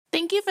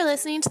Thank you for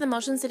listening to the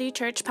Motion City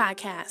Church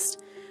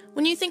podcast.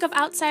 When you think of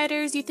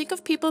outsiders, you think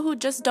of people who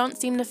just don't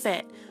seem to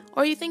fit,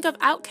 or you think of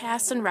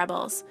outcasts and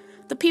rebels,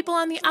 the people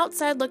on the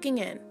outside looking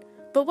in.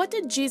 But what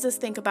did Jesus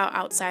think about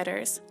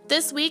outsiders?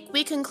 This week,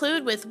 we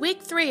conclude with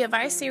week 3 of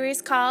our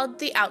series called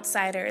The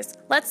Outsiders.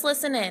 Let's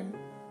listen in.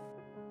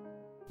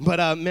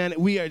 But man,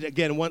 we are,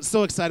 again,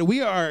 so excited.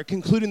 We are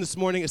concluding this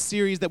morning a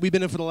series that we've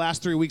been in for the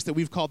last 3 weeks that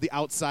we've called The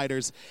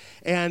Outsiders.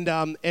 And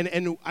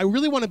I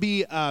really want to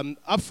be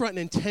upfront and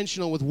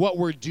intentional with what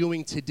we're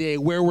doing today,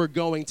 where we're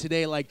going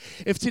today. Like,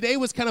 if today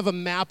was kind of a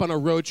map on a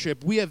road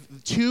trip, we have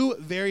 2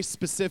 very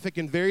specific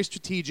and very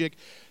strategic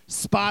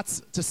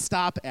spots to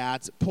stop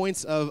at,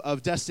 points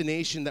of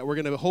destination that we're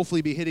going to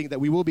hopefully be hitting, that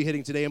we will be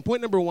hitting today. And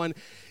point number 1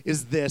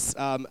 is this.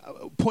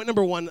 Point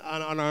number 1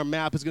 on our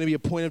map is going to be a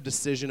point of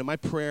decision. And my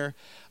prayer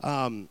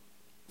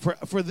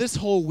for this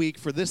whole week,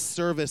 for this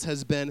service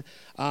has been,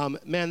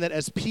 man, that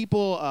as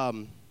people,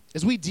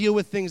 as we deal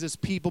with things as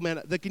people,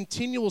 man, the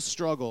continual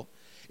struggle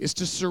is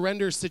to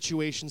surrender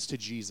situations to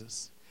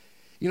Jesus.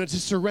 You know,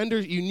 to surrender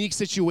unique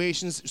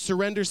situations,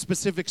 surrender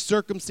specific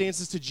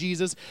circumstances to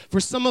Jesus. For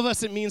some of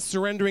us, it means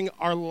surrendering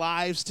our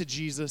lives to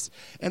Jesus.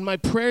 And my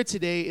prayer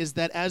today is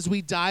that as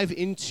we dive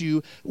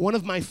into one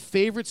of my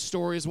favorite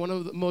stories, one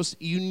of the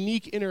most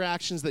unique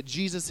interactions that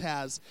Jesus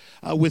has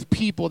with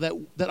people, that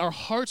our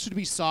hearts would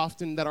be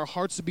softened, that our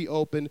hearts would be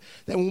open,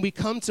 that when we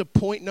come to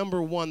point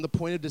number 1, the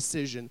point of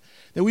decision,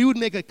 that we would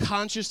make a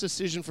conscious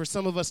decision for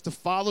some of us to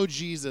follow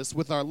Jesus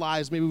with our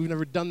lives. Maybe we've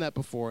never done that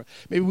before.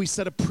 Maybe we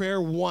said a prayer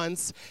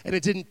once, and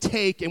it didn't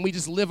take, and we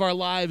just live our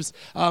lives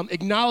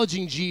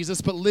acknowledging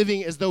Jesus, but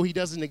living as though he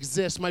doesn't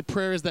exist. My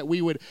prayer is that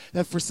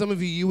that for some of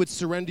you, you would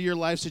surrender your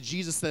lives to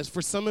Jesus. That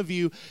for some of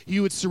you,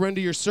 you would surrender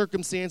your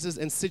circumstances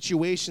and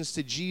situations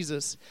to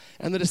Jesus.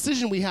 And the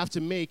decision we have to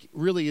make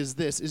really is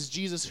this: is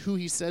Jesus who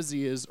he says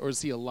he is, or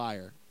is he a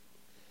liar?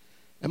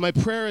 And my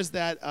prayer is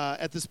that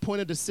at this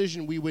point of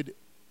decision, we would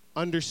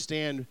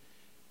understand,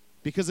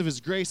 because of his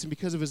grace and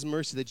because of his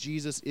mercy, that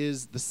Jesus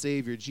is the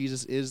Savior.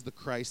 Jesus is the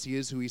Christ. He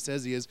is who he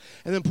says he is.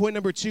 And then point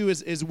number 2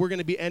 is we're going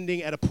to be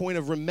ending at a point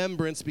of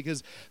remembrance,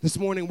 because this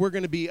morning we're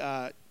going to be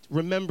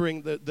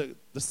remembering the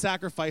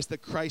sacrifice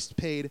that Christ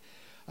paid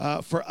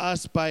for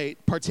us by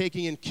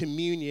partaking in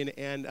communion.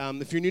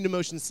 And if you're new to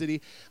Motion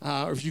City,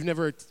 or if you've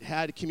never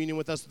had communion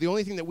with us, the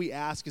only thing that we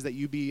ask is that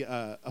you be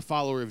a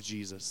follower of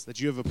Jesus, that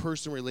you have a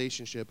personal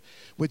relationship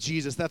with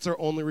Jesus. That's our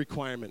only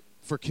requirement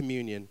for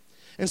communion.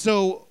 And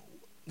so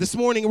this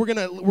morning, we're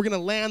gonna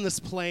land this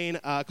plane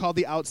called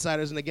The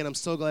Outsiders, and again, I'm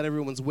so glad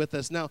everyone's with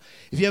us. Now,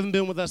 if you haven't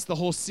been with us the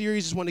whole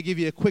series, just want to give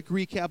you a quick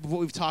recap of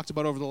what we've talked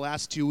about over the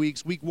last 2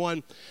 weeks. Week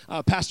 1,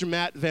 Pastor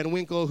Matt Van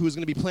Winkle, who's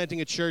going to be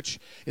planting a church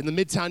in the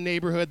Midtown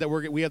neighborhood that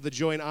we have the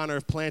joy and honor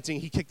of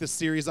planting. He kicked this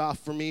series off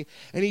for me,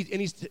 and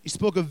he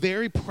spoke a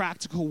very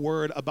practical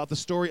word about the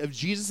story of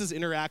Jesus'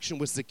 interaction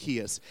with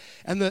Zacchaeus.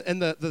 And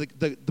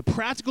the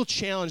practical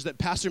challenge that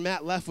Pastor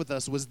Matt left with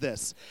us was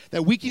this: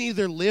 that we can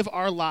either live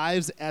our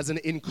lives as an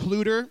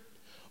includer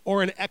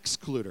or an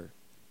excluder.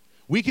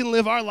 We can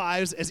live our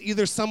lives as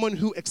either someone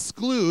who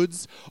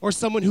excludes or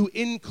someone who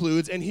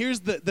includes. And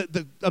here's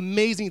the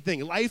amazing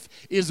thing: life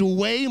is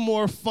way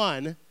more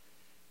fun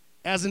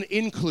as an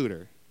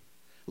includer.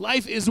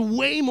 Life is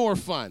way more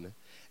fun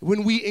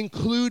when we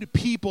include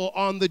people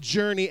on the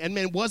journey. And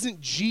man, wasn't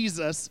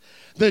Jesus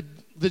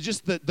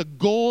the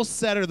goal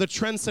setter, the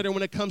trend setter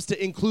when it comes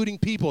to including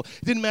people?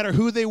 It didn't matter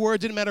who they were,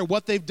 it didn't matter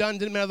what they've done, it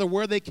didn't matter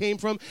where they came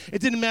from, it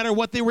didn't matter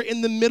what they were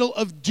in the middle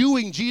of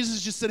doing.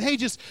 Jesus just said, hey,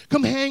 just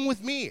come hang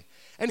with me.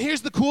 And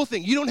here's the cool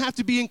thing: you don't have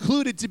to be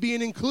included to be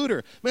an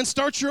includer. Man,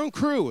 start your own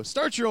crew,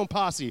 start your own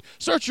posse,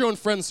 start your own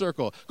friend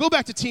circle. Go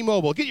back to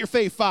T-Mobile, get your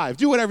Fave 5,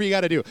 do whatever you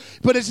got to do.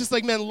 But it's just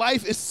like, man,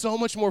 life is so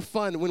much more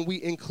fun when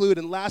we include.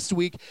 And last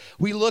week,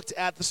 we looked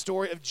at the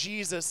story of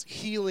Jesus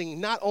healing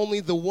not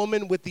only the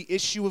woman with the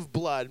issue of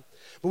blood,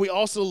 but we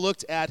also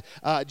looked at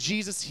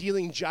Jesus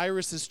healing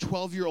Jairus'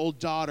 12-year-old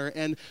daughter,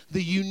 and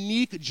the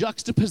unique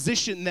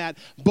juxtaposition that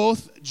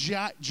both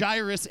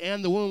Jairus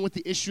and the woman with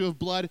the issue of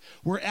blood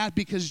were at,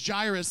 because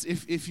Jairus,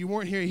 if you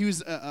weren't here, he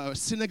was a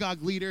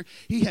synagogue leader.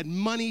 He had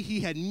money,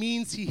 he had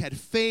means, he had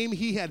fame,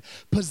 he had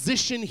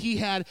position, he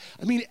had,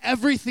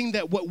 everything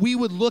that what we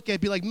would look at,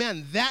 be like,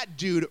 man, that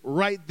dude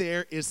right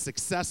there is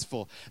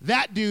successful.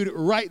 That dude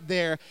right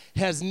there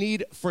has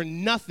need for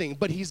nothing,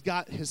 but he's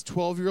got his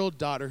 12-year-old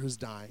daughter who's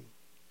dying.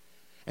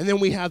 And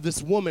then we have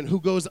this woman who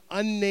goes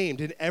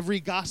unnamed in every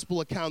gospel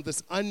account,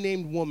 this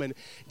unnamed woman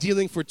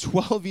dealing for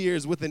 12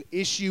 years with an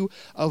issue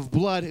of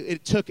blood.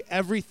 It took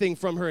everything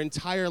from her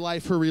entire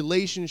life, her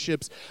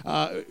relationships,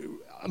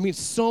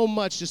 so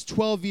much, just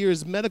 12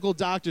 years, medical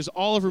doctors,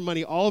 all of her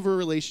money, all of her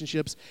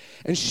relationships.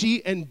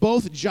 And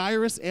both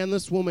Jairus and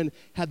this woman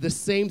had the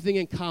same thing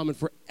in common.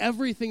 For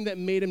everything that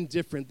made them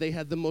different, they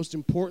had the most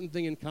important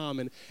thing in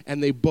common,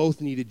 and they both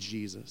needed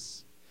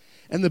Jesus.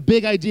 And the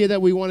big idea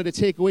that we wanted to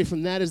take away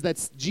from that is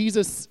that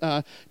Jesus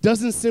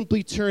doesn't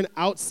simply turn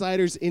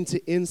outsiders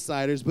into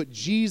insiders, but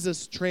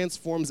Jesus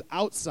transforms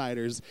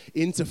outsiders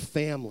into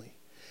family.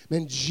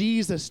 man,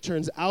 Jesus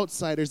turns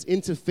outsiders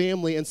into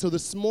family. And so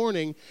this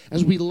morning,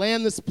 as we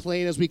land this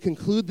plane, as we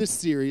conclude this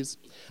series,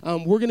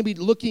 we're going to be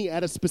looking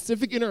at a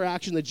specific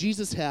interaction that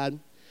Jesus had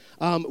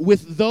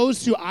with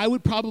those who I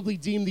would probably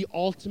deem the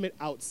ultimate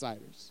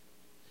outsiders.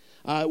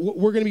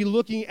 We're going to be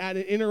looking at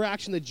an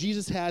interaction that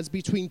Jesus has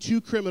between two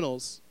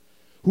criminals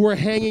who are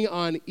hanging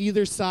on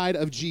either side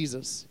of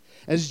Jesus,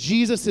 as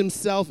Jesus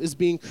himself is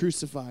being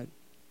crucified.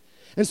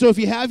 And so if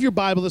you have your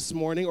Bible this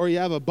morning, or you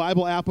have a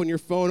Bible app on your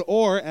phone,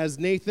 or as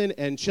Nathan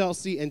and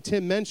Chelsea and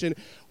Tim mentioned,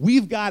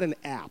 we've got an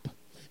app.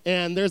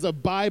 And there's a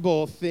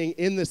Bible thing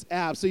in this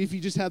app. So if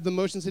you just have the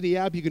Motion City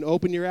app, you can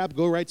open your app,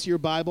 go right to your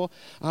Bible.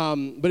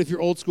 But if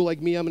you're old school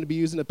like me, I'm going to be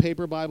using a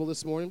paper Bible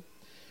this morning.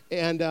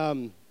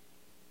 And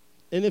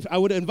if I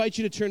would invite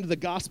you to turn to the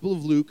Gospel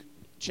of Luke,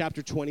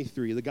 chapter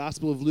 23, the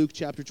Gospel of Luke,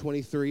 chapter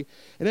 23.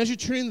 And as you're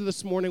turning to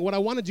this morning, what I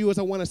want to do is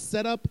I want to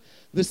set up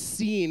the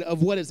scene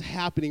of what is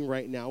happening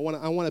right now.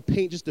 I want to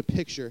paint just a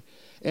picture.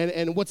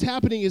 And what's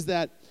happening is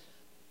that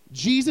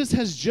Jesus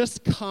has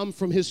just come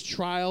from his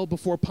trial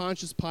before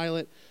Pontius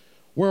Pilate,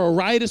 where a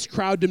riotous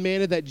crowd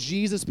demanded that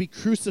Jesus be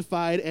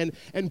crucified,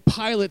 and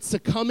Pilate,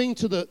 succumbing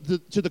to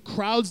the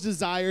crowd's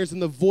desires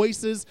and the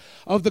voices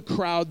of the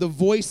crowd, the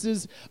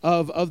voices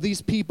of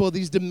these people,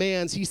 these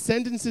demands, he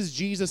sentences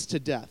Jesus to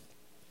death.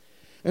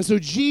 And so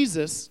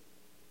Jesus,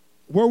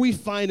 where we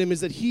find him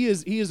is that he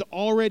is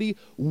already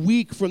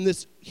weak from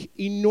this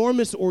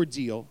enormous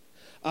ordeal.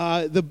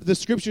 The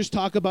scriptures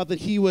talk about that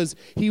he was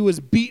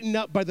beaten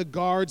up by the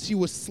guards. He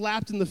was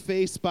slapped in the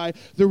face by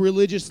the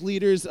religious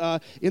leaders.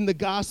 In the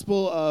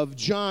Gospel of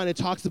John, it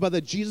talks about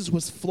that Jesus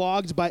was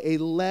flogged by a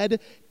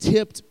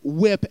lead-tipped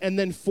whip and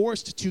then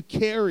forced to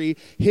carry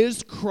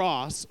his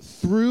cross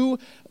through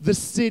the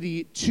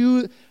city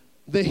to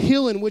the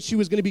hill in which he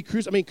was going to be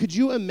crucified. I mean, could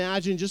you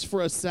imagine just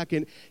for a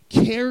second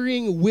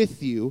carrying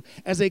with you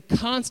as a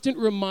constant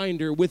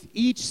reminder with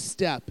each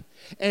step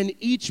and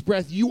each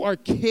breath, you are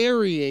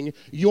carrying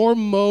your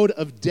mode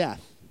of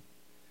death?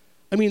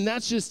 I mean,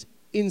 that's just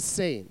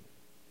insane.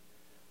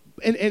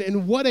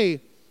 And what a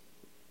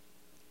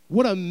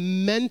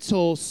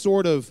mental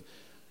sort of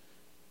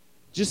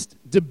just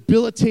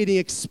debilitating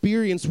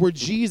experience where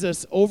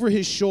Jesus, over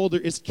his shoulder,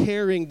 is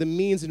carrying the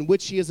means in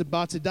which he is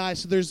about to die.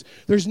 So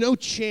there's no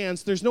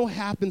chance, there's no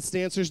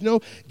happenstance, there's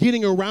no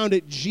getting around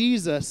it.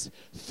 Jesus,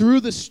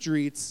 through the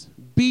streets,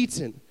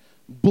 beaten,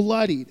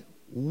 bloodied,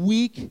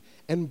 weak,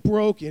 and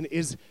broken,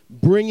 is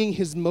bringing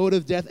his mode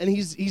of death. And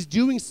he's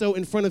doing so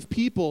in front of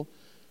people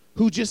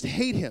who just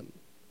hate him,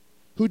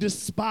 who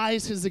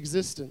despise his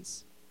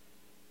existence.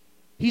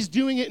 He's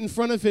doing it in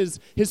front of his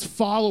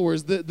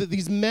followers,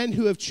 these men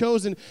who have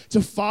chosen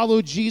to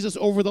follow Jesus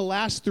over the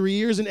last 3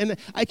 years. And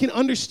I can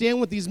understand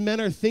what these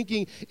men are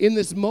thinking in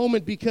this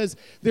moment, because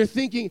they're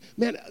thinking,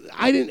 man,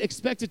 I didn't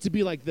expect it to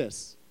be like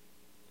this.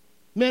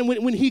 Man,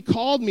 when he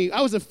called me,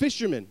 I was a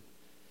fisherman,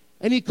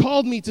 and he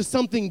called me to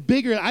something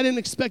bigger. I didn't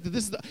expect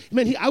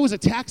that. I was a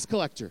tax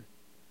collector.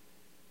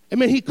 And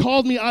man, he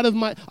called me out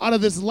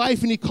of this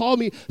life, and he called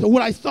me to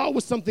what I thought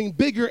was something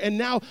bigger, and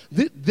now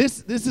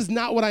this is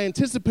not what I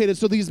anticipated.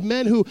 So these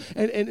men who,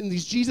 and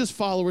these Jesus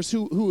followers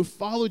who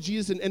followed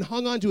Jesus and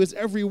hung on to his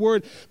every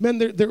word, man,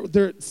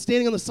 they're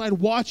standing on the side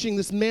watching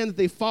this man that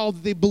they followed,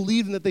 that they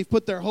believed in, that they've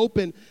put their hope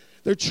in,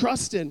 their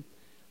trust in.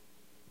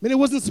 Man, it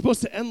wasn't supposed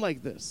to end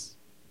like this.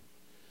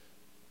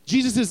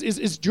 Jesus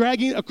is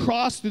dragging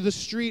across through the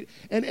street,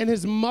 and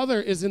his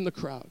mother is in the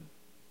crowd.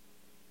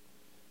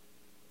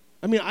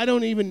 I mean, I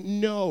don't even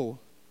know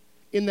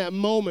in that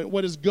moment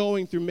what is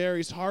going through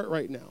Mary's heart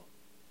right now,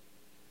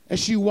 as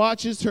she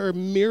watches her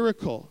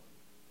miracle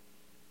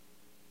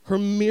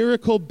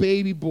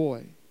baby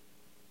boy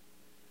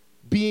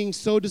being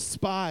so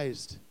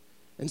despised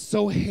and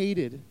so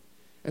hated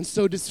and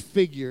so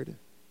disfigured,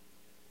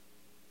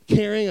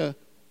 carrying a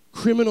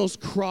criminal's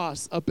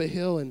cross up a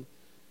hill, and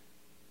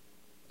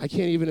I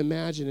can't even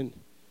imagine. And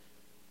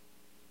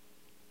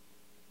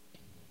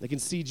I can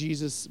see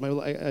Jesus.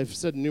 I've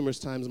said numerous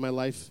times in my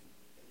life,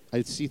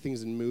 I see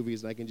things in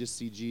movies, and I can just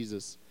see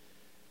Jesus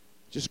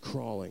just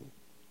crawling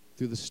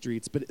through the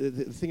streets. But the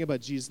thing about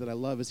Jesus that I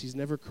love is he's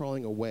never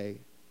crawling away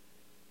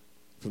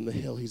from the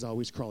hill. He's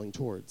always crawling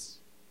towards.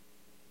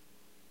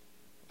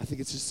 I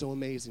think it's just so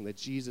amazing that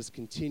Jesus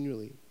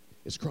continually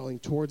is crawling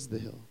towards the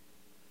hill,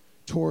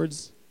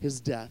 towards his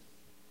death,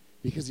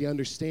 because he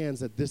understands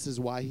that this is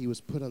why he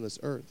was put on this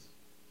earth.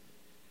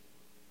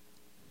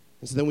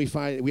 And so then we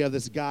have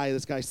this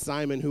guy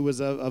Simon, who was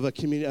of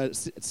a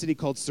city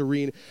called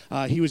Cyrene.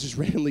 He was just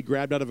randomly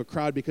grabbed out of a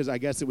crowd because I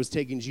guess it was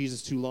taking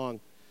Jesus too long.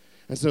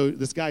 And so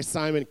this guy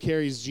Simon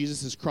carries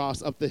Jesus'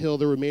 cross up the hill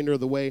the remainder of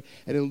the way.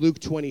 And in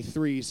Luke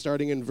 23,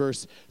 starting in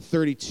verse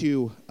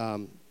 32,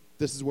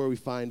 this is where we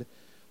find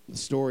the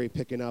story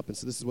picking up. And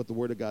so this is what the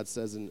Word of God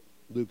says in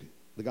Luke,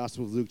 the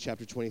Gospel of Luke,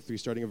 chapter 23,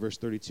 starting in verse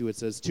 32. It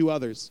says, "Two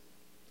others,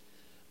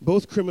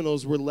 both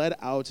criminals, were led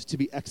out to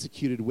be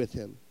executed with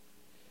him.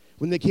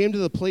 When they came to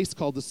the place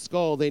called the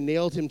Skull, they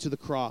nailed him to the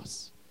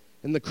cross.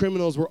 And the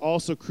criminals were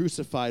also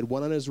crucified,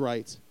 one on his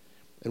right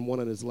and one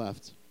on his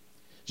left.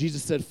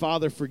 Jesus said,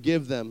 'Father,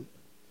 forgive them,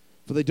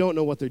 for they don't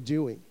know what they're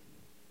doing."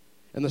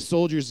 And the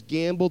soldiers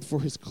gambled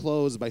for his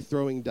clothes by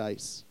throwing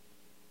dice.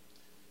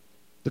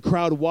 The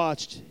crowd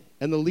watched,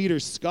 and the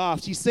leaders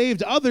scoffed. "He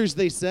saved others,"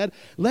 they said.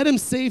 "Let him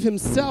save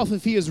himself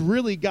if he is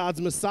really God's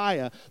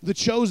Messiah, the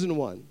chosen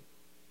one."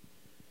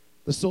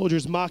 The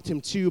soldiers mocked him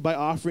too by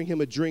offering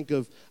him a drink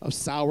of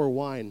sour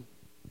wine.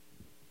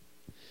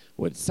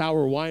 What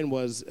sour wine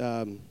was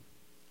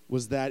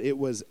that it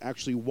was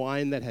actually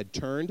wine that had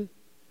turned,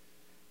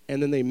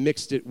 and then they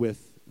mixed it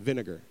with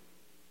vinegar.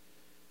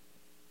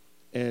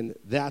 And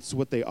that's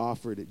what they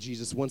offered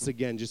Jesus, once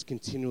again, just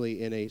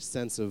continually in a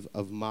sense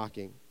of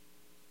mocking.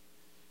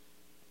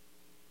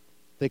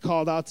 They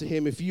called out to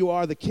him, "If you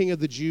are the King of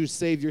the Jews,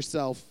 save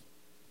yourself."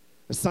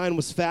 A sign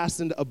was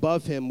fastened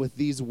above him with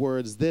these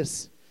words,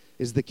 "This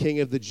is the King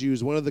of the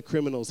Jews." One of the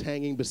criminals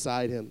hanging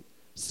beside him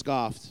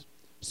scoffed,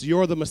 "So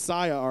you're the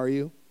Messiah, are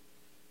you?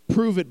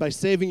 Prove it by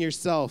saving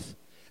yourself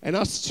and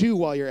us too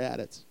while you're at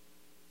it."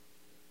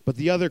 But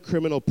the other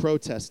criminal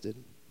protested,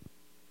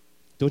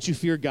 "Don't you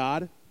fear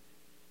God?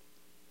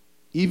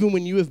 Even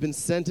when you have been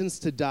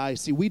sentenced to die,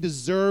 see, we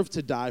deserve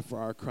to die for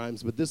our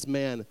crimes, but this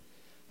man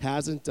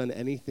hasn't done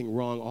anything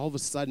wrong." All of a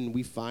sudden,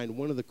 we find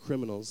one of the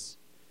criminals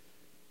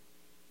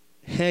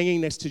hanging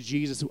next to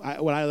Jesus,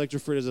 what I like to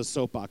refer to as a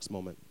soapbox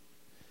moment.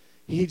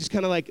 He just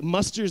kind of like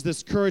musters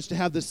this courage to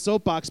have this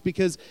soapbox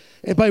because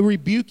by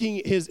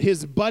rebuking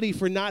his buddy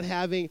for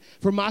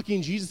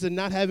mocking Jesus and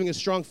not having a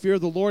strong fear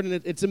of the Lord. And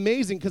it's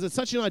amazing because it's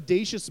such an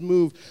audacious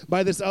move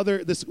by this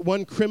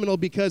one criminal,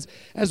 because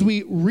as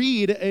we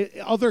read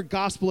other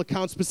gospel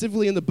accounts,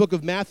 specifically in the book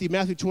of Matthew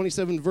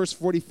 27, verse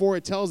 44,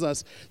 it tells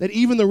us that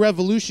even the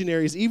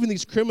revolutionaries, even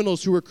these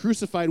criminals who were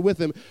crucified with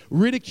him,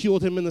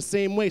 ridiculed him in the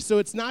same way. So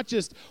it's not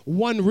just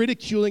one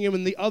ridiculing him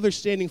and the other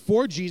standing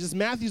for Jesus.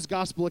 Matthew's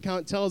gospel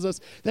account tells us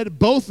that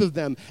both of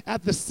them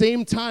at the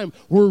same time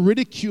were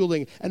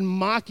ridiculing and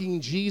mocking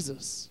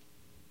Jesus.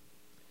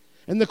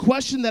 And the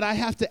question that I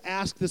have to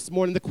ask this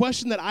morning, the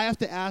question that I have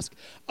to ask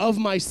of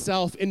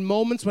myself in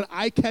moments when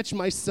I catch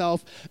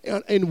myself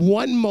in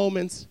one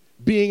moment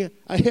being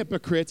a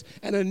hypocrite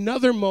and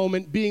another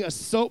moment being a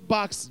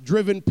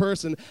soapbox-driven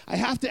person, I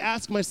have to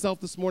ask myself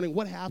this morning,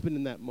 what happened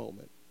in that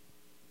moment?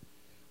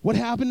 What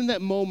happened in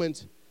that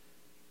moment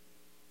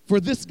for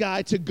this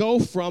guy to go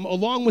from,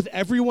 along with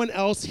everyone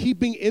else,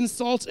 heaping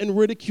insults and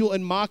ridicule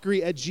and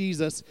mockery at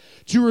Jesus,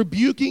 to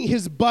rebuking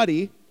his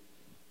buddy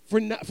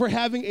for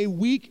having a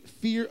weak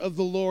fear of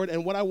the Lord?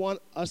 And what I want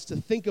us to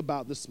think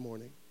about this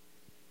morning,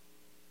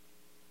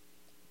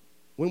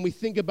 when we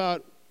think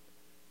about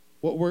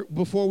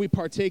before we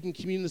partake in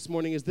communion this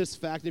morning, is this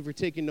fact. If you're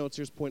taking notes,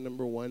 here's point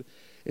number one,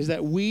 is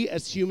that we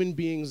as human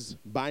beings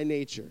by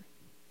nature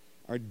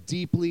are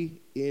deeply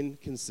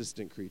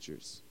inconsistent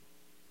creatures.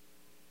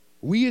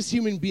 We as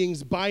human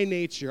beings by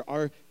nature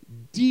are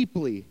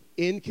deeply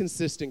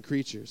inconsistent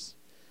creatures.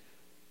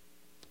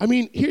 I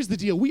mean, here's the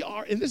deal.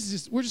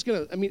 We're just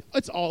going to,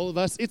 it's all of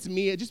us. It's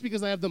me. Just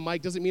because I have the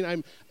mic doesn't mean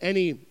I'm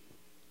any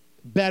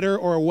better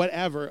or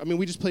whatever. I mean,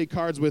 we just played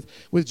cards with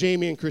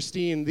Jamie and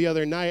Christine the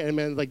other night, and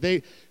man,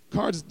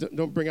 cards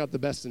don't bring out the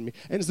best in me.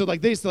 And so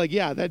they said,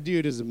 yeah, that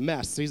dude is a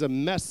mess. He's a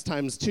mess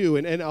times two,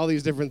 and all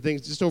these different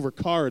things just over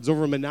cards,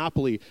 over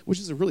Monopoly, which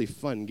is a really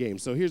fun game.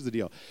 So here's the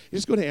deal. You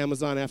just go to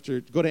Amazon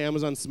go to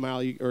Amazon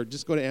Smile, or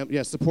just go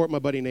to, support my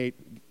buddy Nate.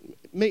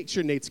 Make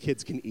sure Nate's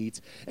kids can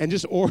eat, and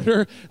just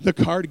order the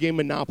card game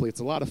Monopoly. It's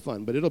a lot of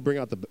fun, but it'll bring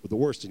out the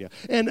worst in you.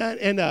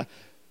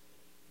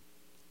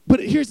 But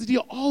here's the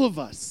deal. All of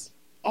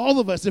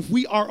us, if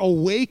we are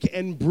awake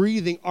and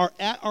breathing, are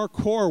at our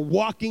core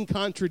walking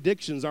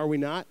contradictions, are we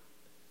not?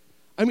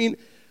 I mean,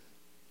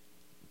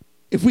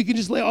 if we can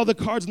just lay all the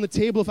cards on the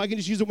table, if I can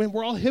just use it,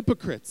 we're all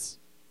hypocrites.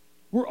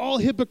 We're all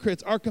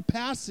hypocrites. Our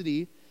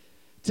capacity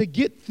to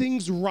get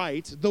things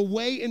right, the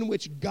way in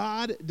which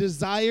God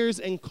desires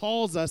and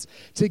calls us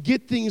to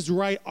get things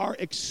right, are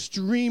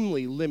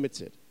extremely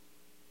limited.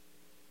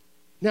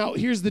 Now,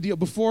 here's the deal.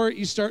 Before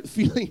you start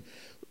feeling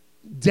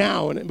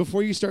down and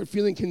before you start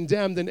feeling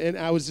condemned, and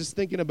I was just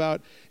thinking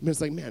about,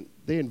 it's like, man,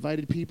 they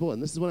invited people,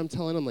 and this is what I'm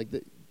telling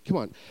them, come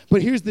on.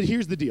 But here's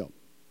the deal.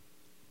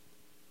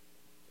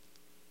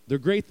 The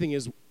great thing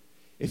is,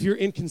 if you're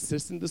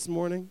inconsistent this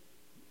morning,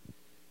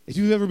 if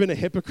you've ever been a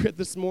hypocrite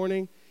this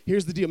morning,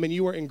 here's the deal, man,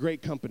 you are in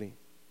great company.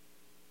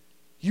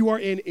 You are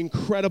in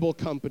incredible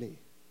company.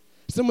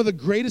 Some of the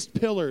greatest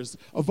pillars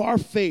of our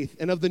faith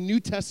and of the New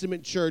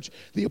Testament church,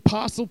 the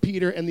Apostle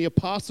Peter and the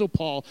Apostle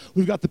Paul,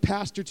 we've got the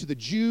pastor to the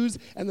Jews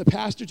and the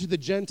pastor to the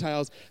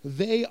Gentiles.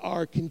 They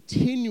are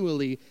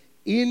continually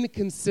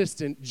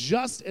inconsistent,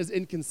 just as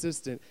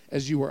inconsistent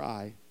as you or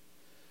I.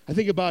 I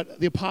think about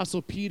the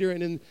Apostle Peter,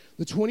 and in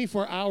the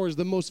 24 hours,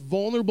 the most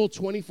vulnerable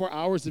 24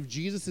 hours of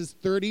Jesus'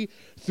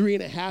 33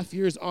 and a half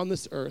years on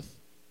this earth,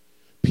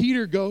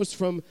 Peter goes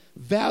from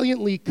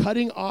valiantly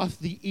cutting off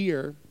the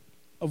ear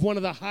of one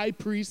of the high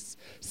priest's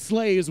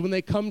slaves when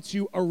they come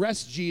to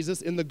arrest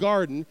Jesus in the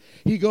garden.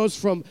 He goes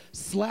from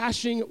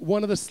slashing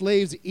one of the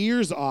slaves'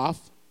 ears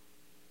off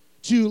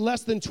to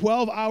less than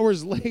 12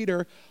 hours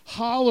later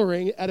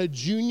hollering at a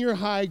junior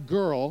high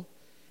girl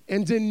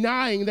and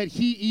denying that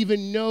he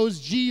even knows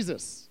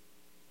Jesus.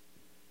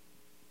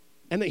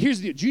 And here's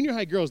the deal. Junior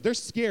high girls, they're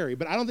scary,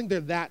 but I don't think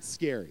they're that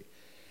scary.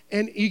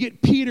 And you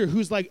get Peter,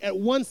 who's like, at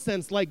one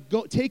sense, like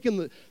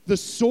taking the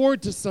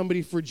sword to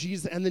somebody for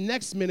Jesus. And the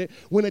next minute,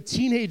 when a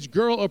teenage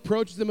girl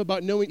approaches him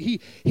about knowing,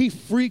 he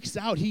freaks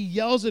out. He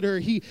yells at her.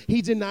 He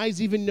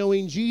denies even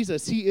knowing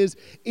Jesus. Is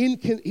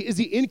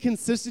he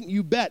inconsistent?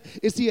 You bet.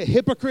 Is he a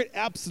hypocrite?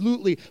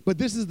 Absolutely. But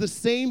this is the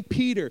same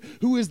Peter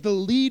who is the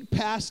lead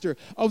pastor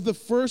of the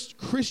first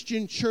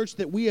Christian church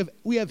that we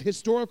have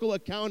historical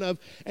account of,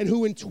 and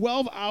who in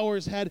 12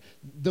 hours had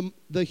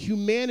the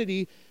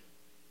humanity.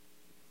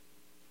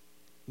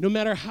 No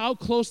matter how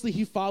closely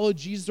he followed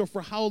Jesus or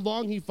for how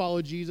long he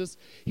followed Jesus,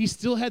 he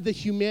still had the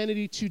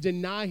humanity to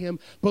deny him.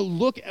 But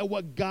look at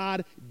what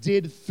God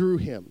did through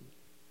him.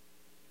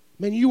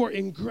 Man, you are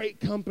in great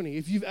company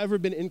if you've ever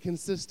been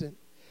inconsistent.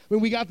 When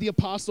we got the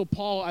Apostle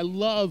Paul, I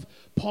love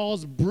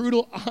Paul's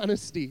brutal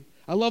honesty.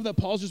 I love that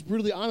Paul's just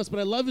brutally honest, but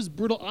I love his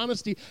brutal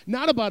honesty,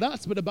 not about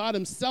us, but about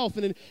himself.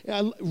 And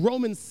in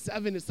Romans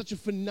 7 is such a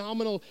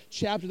phenomenal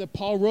chapter that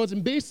Paul wrote.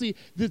 And basically,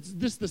 the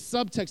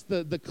subtext,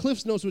 the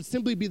Cliff's Notes would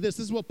simply be this.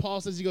 This is what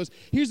Paul says. He goes,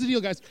 here's the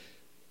deal, guys.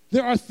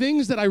 There are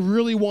things that I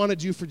really want to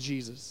do for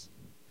Jesus.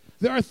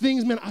 There are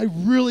things, man, I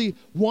really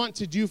want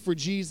to do for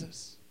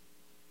Jesus,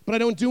 but I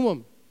don't do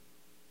them.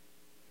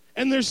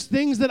 And there's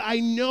things that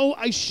I know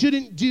I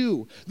shouldn't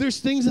do.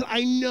 There's things that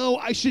I know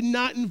I should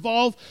not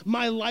involve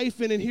my life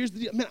in. And here's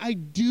the deal, man, I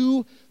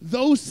do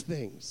those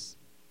things.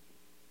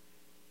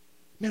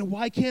 Man,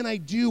 why can't I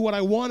do what I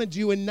want to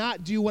do and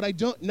not do what I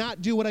don't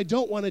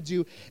want to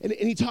do? And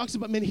he talks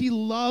about, man, he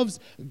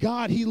loves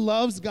God. He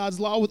loves God's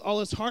law with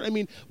all his heart. I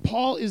mean,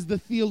 Paul is the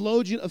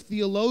theologian of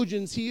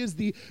theologians. He is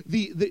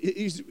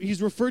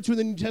he's referred to in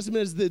the New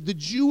Testament as the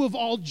Jew of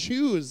all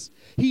Jews.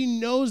 He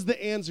knows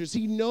the answers.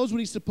 He knows what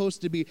he's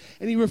supposed to be.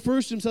 And he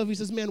refers to himself, he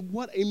says, man,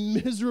 what a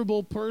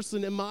miserable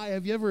person am I?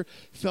 Have you ever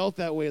felt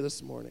that way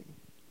this morning?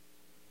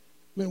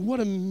 Man,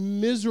 what a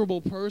miserable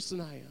person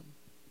I am.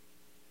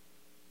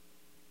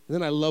 And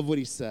then I love what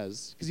he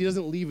says, because he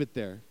doesn't leave it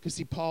there, because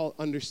Paul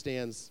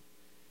understands.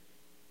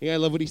 And I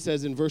love what he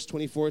says in verse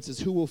 24. It says,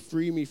 who will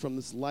free me from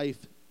this life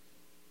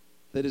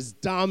that is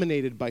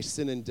dominated by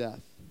sin and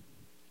death?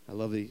 I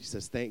love that he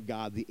says, thank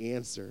God the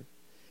answer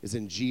is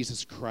in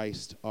Jesus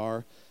Christ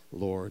our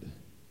Lord.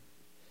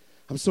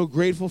 I'm so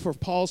grateful for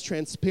Paul's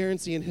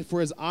transparency and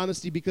for his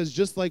honesty, because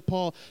just like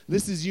Paul,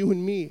 this is you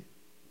and me.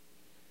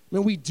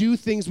 Man, we do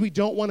things we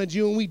don't want to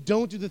do, and we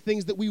don't do the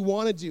things that we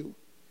want to do.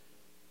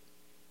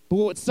 But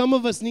what some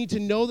of us need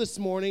to know this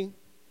morning,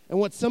 and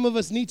what some of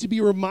us need to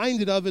be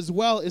reminded of as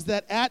well, is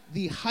that at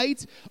the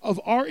height of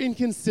our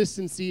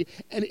inconsistency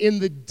and in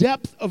the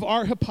depth of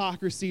our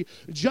hypocrisy,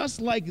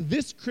 just like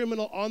this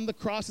criminal on the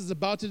cross is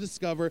about to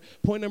discover,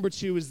 point number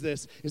 2 is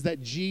this, is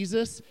that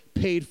Jesus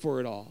paid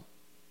for it all.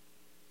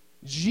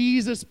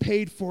 Jesus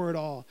paid for it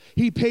all.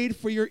 He paid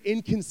for your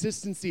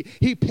inconsistency.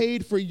 He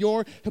paid for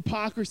your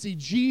hypocrisy.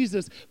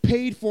 Jesus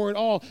paid for it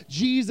all.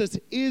 Jesus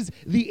is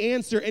the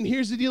answer. And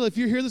here's the deal. If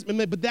you hear this,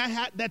 but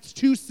that's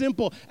too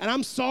simple. And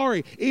I'm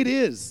sorry, it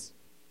is.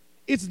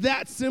 It's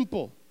that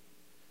simple.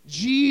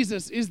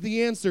 Jesus is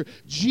the answer.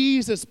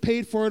 Jesus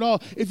paid for it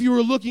all. If you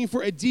were looking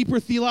for a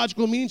deeper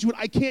theological meaning to it,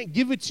 I can't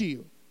give it to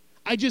you.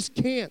 I just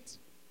can't.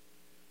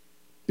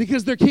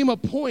 Because there came a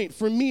point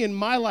for me in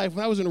my life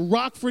when I was in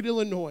Rockford,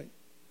 Illinois,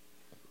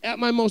 at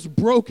my most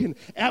broken,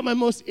 at my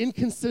most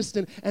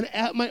inconsistent, and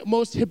at my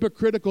most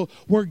hypocritical,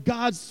 where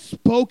God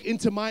spoke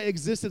into my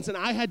existence, and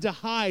I had to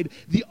hide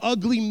the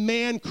ugly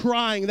man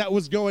crying that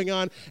was going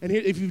on. And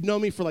here, if you've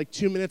known me for like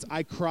 2 minutes,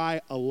 I cry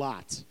a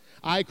lot.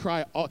 I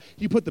cry.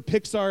 You put the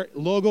Pixar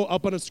logo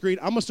up on a screen,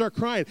 I'm going to start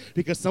crying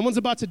because someone's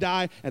about to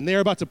die and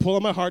they're about to pull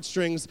on my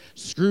heartstrings.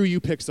 Screw you,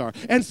 Pixar.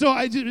 And so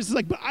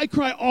but I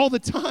cry all the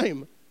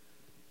time.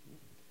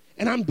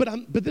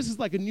 But this is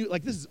like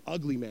this is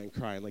ugly man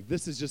crying. Like,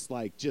 this is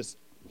just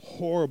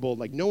horrible.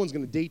 Like, no one's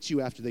going to date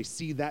you after they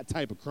see that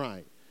type of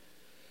crying.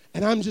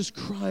 And I'm just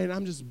crying,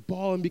 I'm just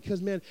bawling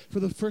because, man, for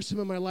the first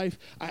time in my life,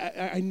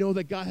 I know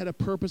that God had a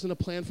purpose and a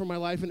plan for my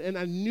life, and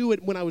I knew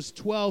it when I was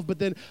 12, but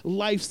then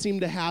life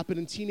seemed to happen,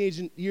 and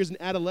teenage years and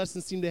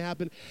adolescence seemed to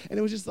happen, and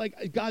it was just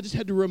like God just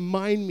had to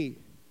remind me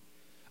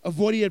of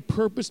what he had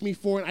purposed me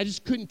for, and I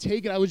just couldn't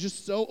take it. I was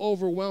just so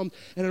overwhelmed.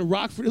 And in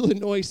Rockford,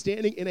 Illinois,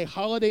 standing in a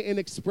Holiday Inn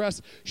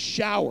Express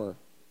shower,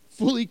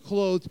 fully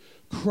clothed,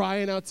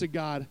 crying out to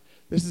God,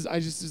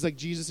 it's like,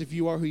 Jesus, if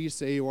you are who you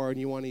say you are and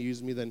you want to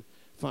use me, then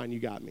fine,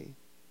 you got me.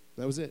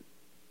 That was it.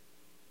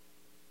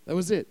 That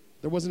was it.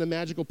 There wasn't a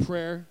magical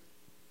prayer.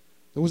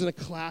 There wasn't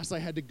a class I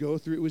had to go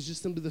through. It was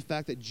just simply the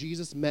fact that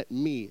Jesus met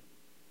me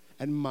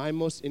at my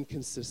most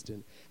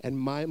inconsistent and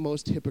my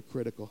most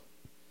hypocritical.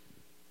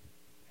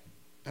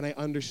 And I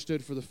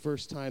understood for the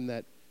first time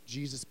that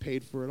Jesus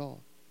paid for it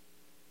all.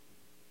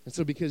 And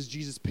so because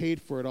Jesus paid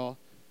for it all,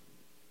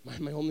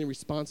 my only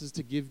response is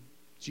to give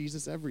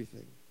Jesus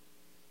everything.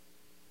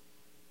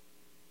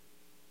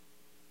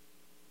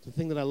 The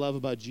thing that I love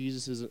about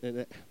Jesus is,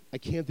 and I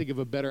can't think of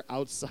a better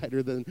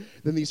outsider than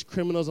these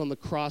criminals on the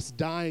cross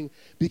dying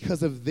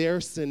because of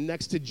their sin,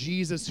 next to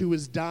Jesus who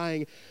is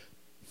dying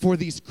for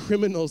these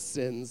criminal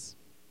sins.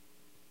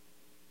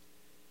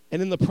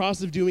 And in the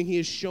process of doing, he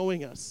is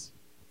showing us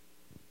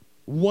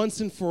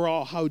once and for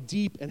all how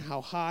deep and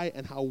how high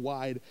and how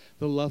wide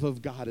the love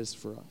of God is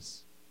for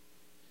us.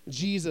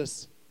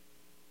 Jesus,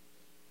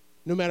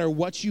 no matter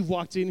what you've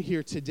walked in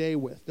here today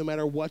with, no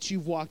matter what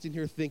you've walked in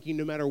here thinking,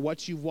 no matter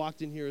what you've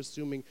walked in here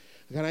assuming,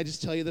 can I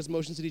just tell you this,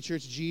 Motion City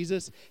Church,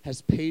 Jesus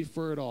has paid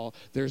for it all.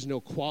 There's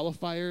no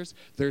qualifiers.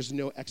 There's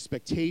no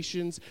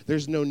expectations.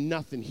 There's no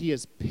nothing. He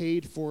has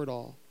paid for it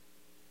all.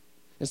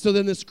 And so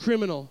then this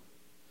criminal,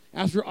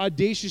 after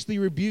audaciously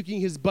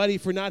rebuking his buddy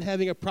for not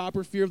having a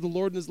proper fear of the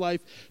Lord in his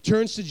life,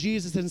 turns to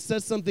Jesus and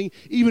says something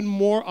even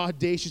more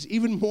audacious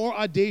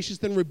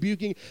than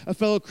rebuking a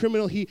fellow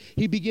criminal. He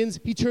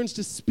turns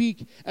to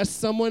speak as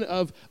someone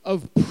of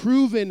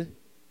proven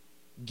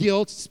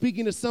guilt,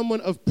 speaking to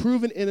someone of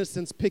proven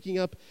innocence. Picking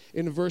up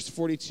in verse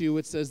 42,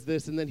 it says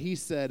this, and then he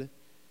said,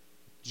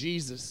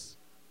 Jesus,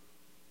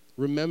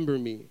 remember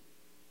me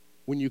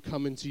when you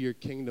come into your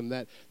kingdom.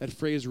 That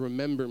phrase,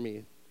 remember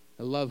me.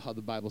 I love how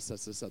the Bible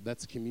sets this up.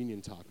 That's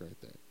communion talk right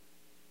there.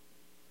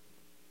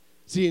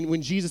 See, and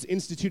when Jesus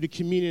instituted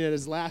communion at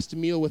his last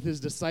meal with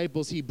his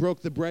disciples, he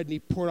broke the bread and he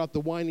poured out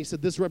the wine. He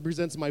said, this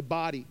represents my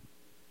body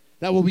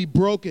that will be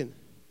broken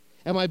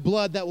and my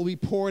blood that will be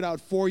poured out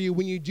for you.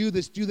 When you do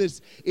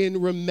this in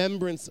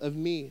remembrance of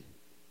me.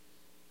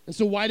 And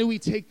so why do we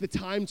take the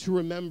time to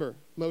remember,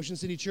 Motion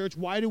City Church?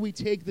 Why do we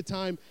take the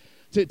time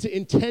to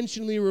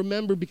intentionally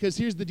remember? Because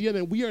here's the deal,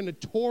 man. We are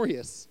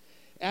notorious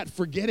at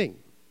forgetting.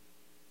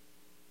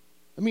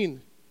 I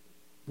mean,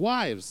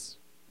 wives,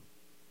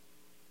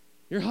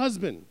 your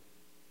husband,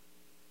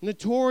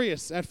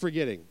 notorious at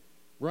forgetting,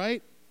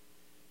 right?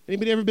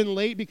 Anybody ever been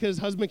late because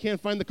husband can't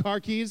find the car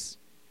keys?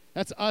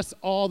 That's us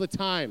all the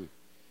time.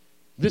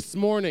 This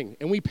morning,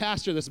 and we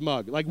pastor this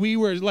mug. Like we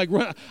were like,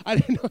 I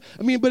didn't know.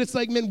 I mean, but it's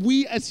like, man,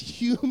 we as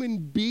human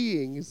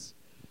beings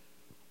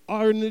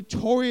are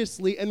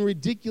notoriously and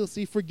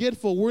ridiculously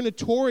forgetful. We're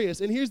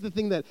notorious. And here's the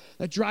thing that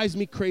drives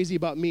me crazy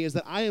about me is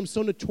that I am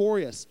so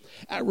notorious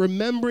at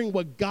remembering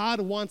what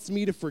God wants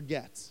me to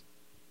forget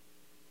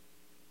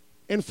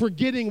and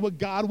forgetting what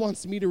God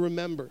wants me to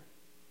remember.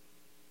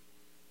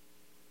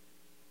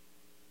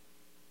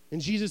 And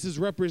Jesus is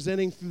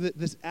representing through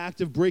this act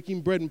of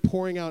breaking bread and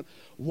pouring out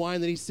wine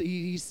that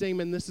he's saying,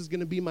 man, this is going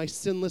to be my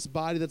sinless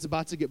body that's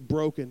about to get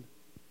broken.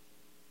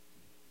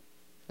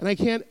 And I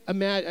can't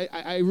imagine,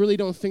 I really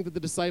don't think that the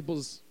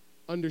disciples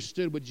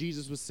understood what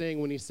Jesus was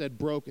saying when he said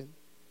broken.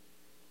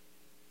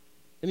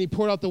 And he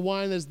poured out the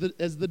wine as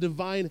the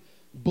divine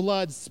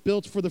blood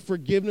spilt for the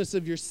forgiveness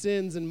of your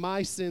sins and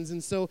my sins.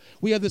 And so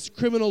we have this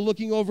criminal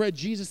looking over at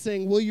Jesus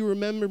saying, will you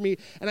remember me?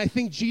 And I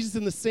think Jesus,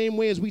 in the same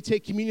way as we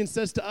take communion,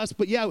 says to us,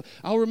 but yeah,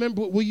 I'll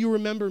remember, will you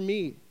remember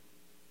me?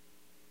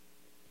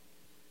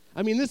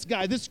 I mean,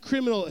 this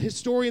criminal,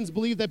 historians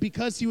believe that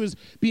because he was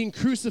being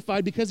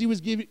crucified, because he was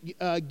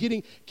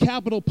getting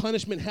capital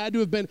punishment, had to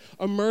have been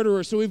a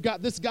murderer. So we've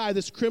got this guy,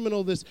 this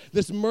criminal, this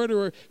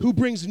murderer, who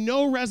brings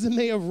no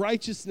resume of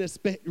righteous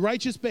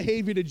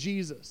behavior to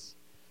Jesus.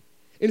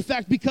 In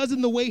fact, because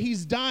in the way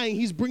he's dying,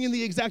 he's bringing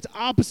the exact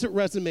opposite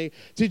resume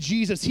to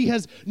Jesus. He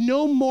has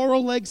no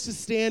moral legs to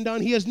stand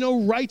on. He has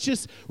no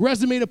righteous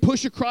resume to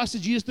push across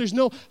to Jesus. There's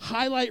no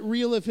highlight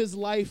reel of his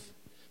life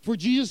for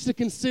Jesus to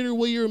consider,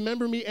 will you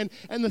remember me? And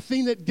the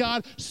thing that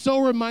God so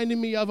reminded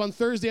me of on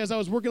Thursday as I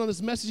was working on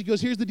this message, he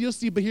goes, here's the deal,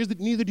 Steve, but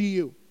neither do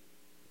you.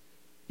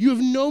 You have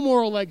no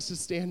moral legs to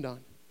stand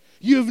on.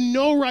 You have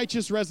no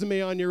righteous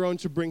resume on your own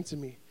to bring to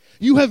me.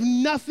 You have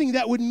nothing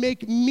that would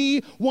make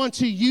me want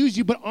to use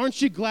you, but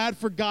aren't you glad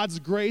for God's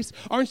grace?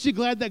 Aren't you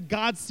glad that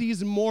God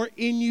sees more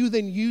in you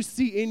than you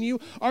see in you?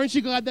 Aren't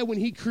you glad that when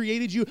he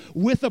created you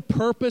with a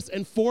purpose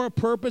and for a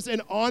purpose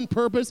and on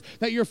purpose,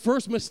 that your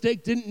first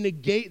mistake didn't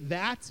negate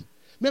that?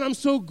 Man, I'm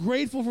so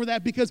grateful for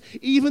that, because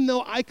even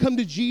though I come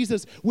to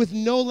Jesus with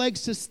no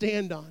legs to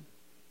stand on,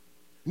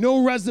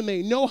 no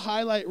resume, no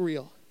highlight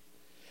reel,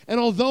 and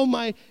although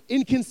my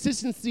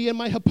inconsistency and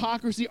my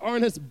hypocrisy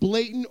aren't as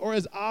blatant or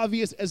as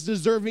obvious as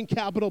deserving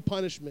capital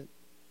punishment,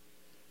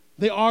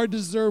 they are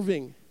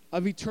deserving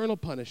of eternal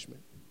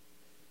punishment.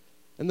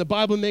 And the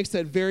Bible makes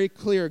that very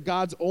clear.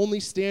 God's only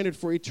standard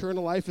for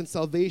eternal life and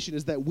salvation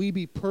is that we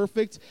be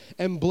perfect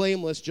and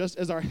blameless, just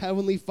as our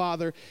Heavenly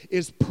Father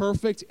is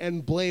perfect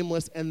and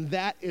blameless, and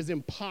that is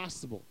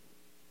impossible.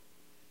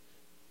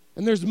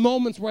 And there's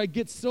moments where I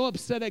get so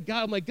upset at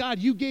God. I'm like, God,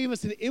 you gave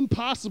us an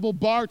impossible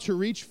bar to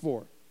reach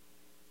for.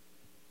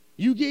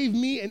 You gave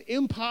me an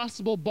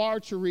impossible bar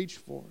to reach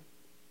for.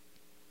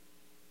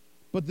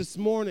 But this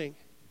morning,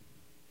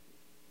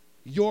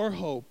 your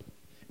hope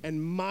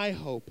and my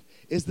hope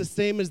is the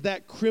same as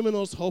that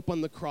criminal's hope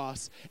on the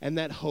cross, and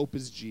that hope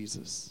is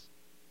Jesus.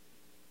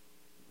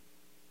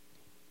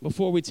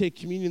 Before we take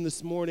communion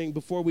this morning,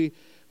 before we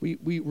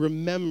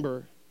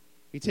remember,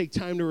 we take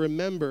time to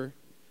remember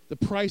the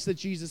price that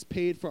Jesus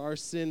paid for our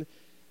sin.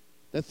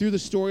 That through the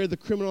story of the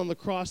criminal on the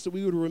cross, that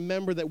we would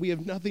remember that we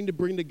have nothing to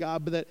bring to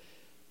God, but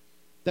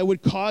that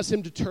would cause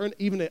him to turn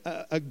even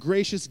a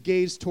gracious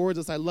gaze towards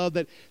us. I love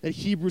that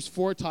Hebrews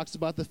 4 talks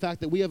about the fact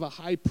that we have a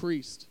high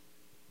priest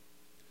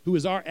who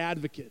is our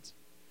advocate,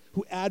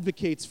 who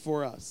advocates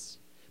for us.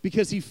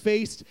 Because he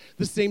faced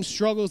the same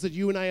struggles that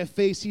you and I have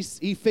faced.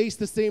 He faced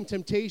the same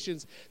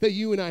temptations that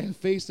you and I have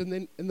faced. And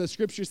then the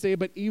scriptures say,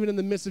 but even in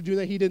the midst of doing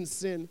that, he didn't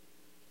sin.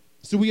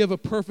 So we have a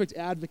perfect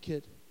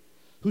advocate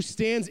who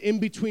stands in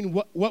between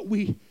what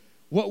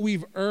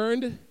we've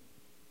earned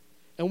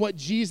and what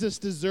Jesus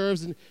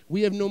deserves. And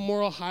we have no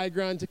moral high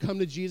ground to come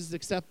to Jesus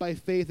except by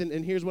faith.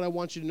 And here's what I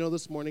want you to know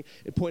this morning.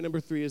 And point number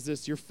 3 is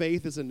this: your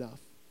faith is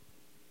enough.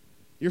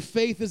 Your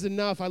faith is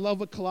enough. I love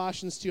what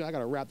Colossians 2, I got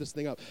to wrap this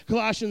thing up.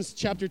 Colossians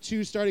chapter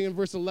 2, starting in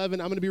verse 11.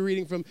 I'm going to be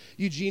reading from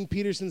Eugene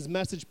Peterson's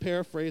Message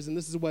paraphrase, and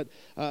this is what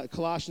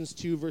Colossians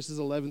 2, verses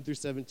 11 through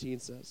 17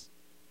 says.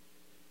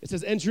 It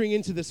says, entering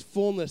into this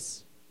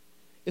fullness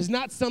is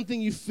not something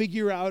you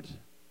figure out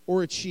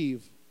or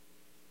achieve.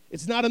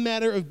 It's not a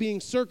matter of being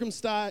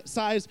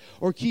circumcised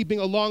or keeping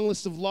a long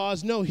list of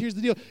laws. No, here's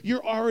the deal.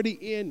 You're already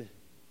in.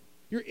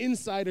 You're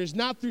insiders,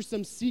 not through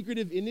some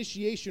secretive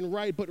initiation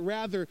rite, but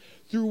rather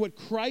through what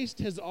Christ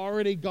has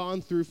already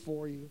gone through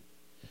for you,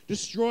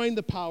 destroying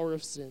the power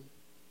of sin.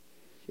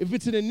 If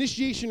it's an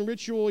initiation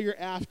ritual you're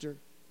after,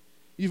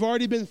 you've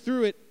already been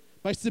through it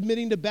by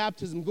submitting to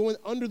baptism. Going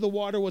under the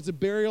water was a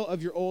burial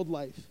of your old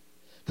life.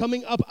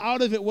 Coming up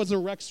out of it was a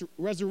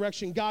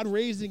resurrection, God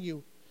raising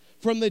you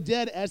from the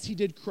dead as he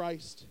did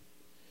Christ.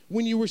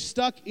 When you were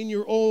stuck in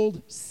your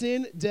old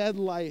sin-dead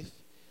life,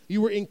 you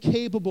were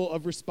incapable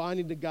of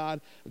responding to God.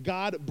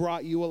 God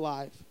brought you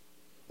alive.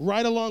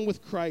 Right along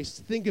with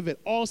Christ. Think of it.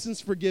 All sins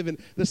forgiven.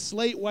 The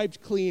slate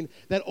wiped clean.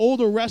 That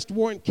old arrest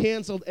warrant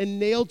canceled and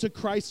nailed to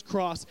Christ's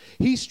cross.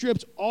 He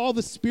stripped all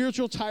the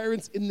spiritual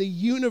tyrants in the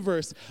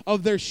universe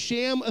of their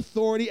sham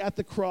authority at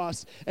the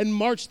cross and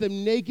marched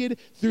them naked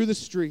through the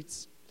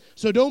streets.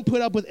 So don't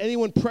put up with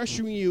anyone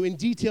pressuring you in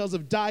details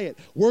of diet,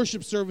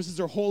 worship services,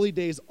 or holy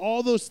days.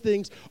 All those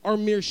things are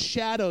mere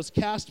shadows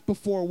cast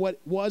before what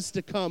was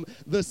to come.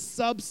 The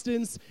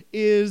substance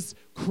is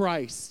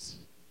Christ.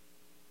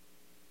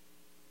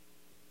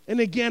 And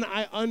again,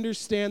 I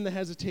understand the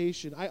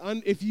hesitation.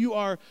 If you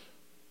are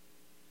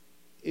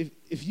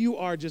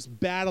just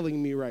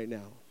battling me right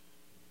now,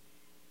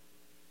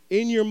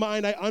 in your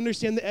mind, I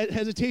understand the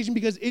hesitation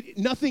because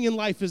nothing in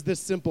life is this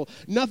simple.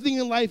 Nothing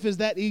in life is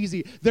that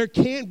easy. There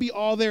can't be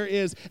all there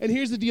is. And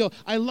here's the deal.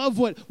 I love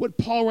what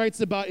Paul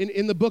writes about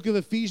in the book of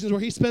Ephesians,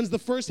 where he spends the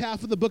first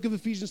half of the book of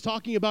Ephesians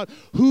talking about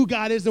who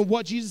God is and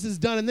what Jesus has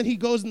done. And then he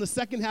goes in the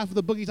second half of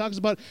the book, he talks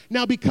about,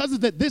 now because of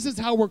that, this is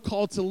how we're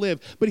called to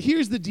live. But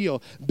here's the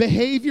deal.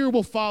 Behavior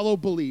will follow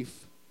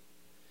belief.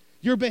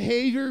 Your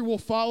behavior will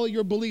follow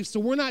your beliefs. So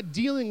we're not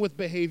dealing with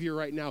behavior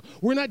right now.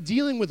 We're not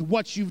dealing with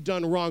what you've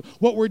done wrong.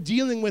 What we're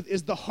dealing with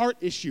is the heart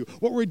issue.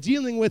 What we're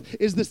dealing with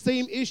is the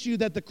same issue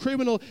that the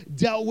criminal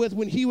dealt with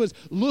when he was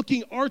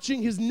looking,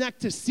 arching his neck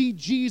to see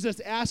Jesus,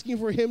 asking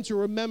for him to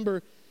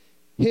remember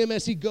him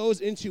as he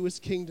goes into his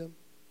kingdom.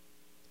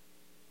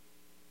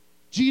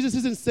 Jesus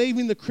isn't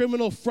saving the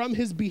criminal from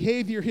his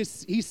behavior.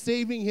 He's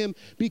saving him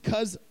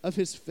because of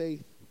his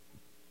faith.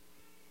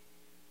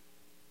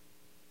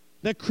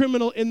 That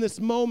criminal in this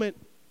moment,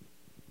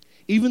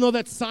 even though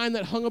that sign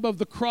that hung above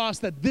the cross,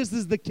 that this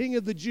is the King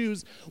of the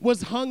Jews,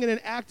 was hung in an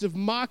act of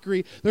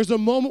mockery, there's a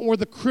moment where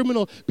the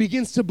criminal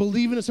begins to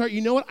believe in his heart,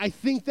 you know what, I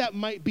think that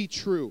might be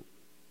true.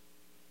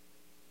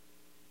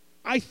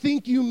 I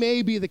think you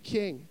may be the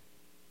king.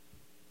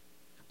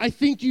 I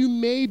think you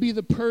may be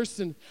the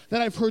person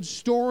that I've heard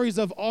stories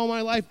of all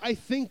my life. I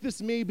think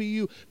this may be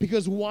you,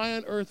 because why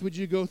on earth would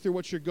you go through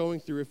what you're going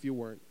through if you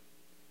weren't?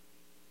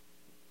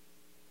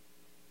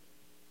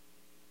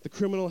 The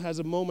criminal has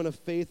a moment of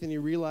faith and he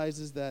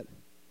realizes that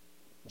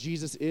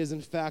Jesus is, in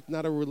fact,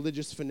 not a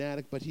religious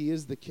fanatic, but he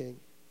is the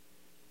king.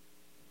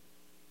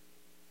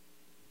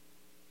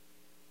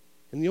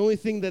 And the only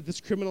thing that this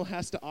criminal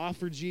has to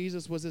offer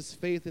Jesus was his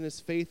faith, and his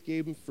faith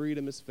gave him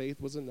freedom. His faith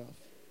was enough.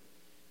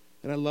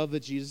 And I love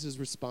that Jesus'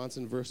 response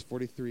in verse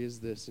 43 is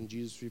this, and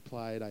Jesus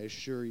replied, I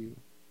assure you,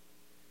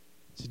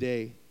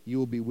 today you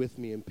will be with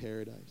me in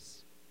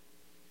paradise.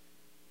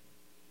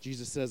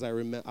 Jesus says,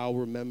 I'll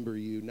remember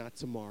you, not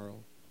tomorrow.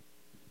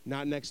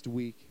 Not next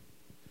week,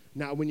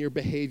 not when your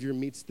behavior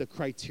meets the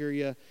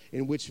criteria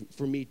in which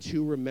for me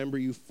to remember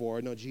you for.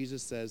 No,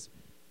 Jesus says,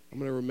 I'm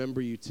going to remember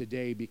you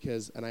today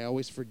because, and I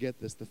always forget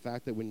this, the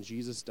fact that when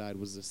Jesus died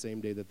was the same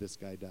day that this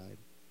guy died.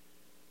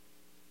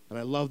 And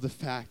I love the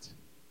fact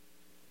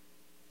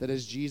that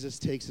as Jesus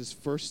takes his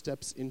first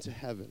steps into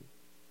heaven,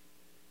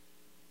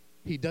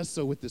 he does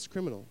so with this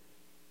criminal.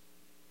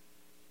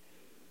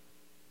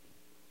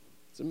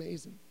 It's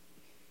amazing.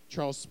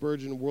 Charles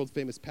Spurgeon,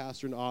 world-famous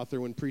pastor and author,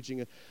 when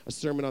preaching a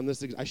sermon on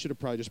this, I should have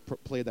probably just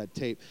played that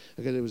tape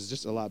because it was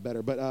just a lot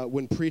better. But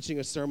when preaching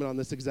a sermon on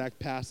this exact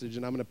passage,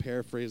 and I'm going to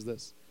paraphrase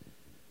this,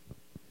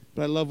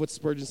 but I love what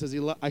Spurgeon says.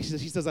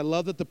 He says, I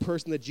love that the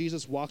person that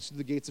Jesus walks through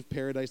the gates of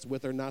paradise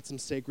with are not some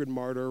sacred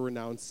martyr or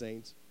renowned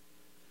saint,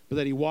 but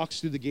that he walks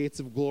through the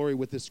gates of glory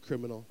with this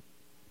criminal.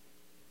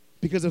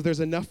 Because if there's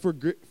enough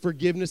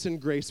forgiveness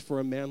and grace for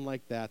a man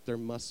like that, there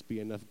must be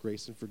enough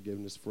grace and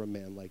forgiveness for a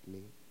man like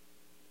me.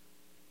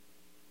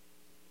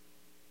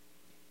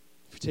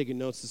 If you're taking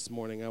notes this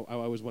morning, I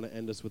always want to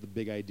end us with a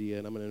big idea,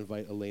 and I'm going to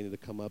invite Elena to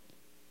come up.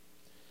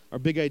 Our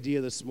big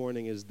idea this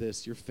morning is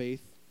this: your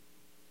faith,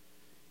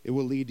 it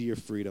will lead to your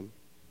freedom.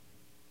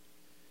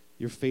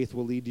 Your faith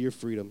will lead to your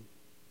freedom.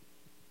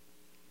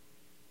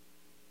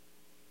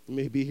 You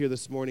may be here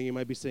this morning, you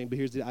might be saying, but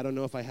I don't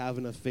know if I have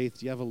enough faith.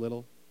 Do you have a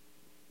little?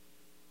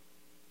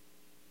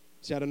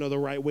 See, I don't know the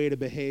right way to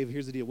behave.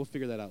 Here's the deal. We'll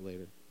figure that out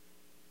later.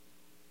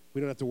 We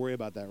don't have to worry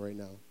about that right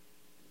now.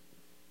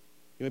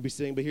 You might be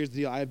saying, but here's the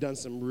deal. I have done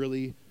some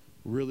really,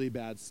 really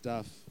bad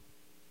stuff.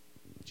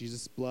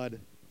 Jesus' blood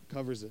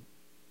covers it.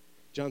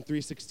 John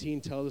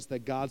 3:16 tells us that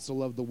God so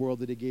loved the world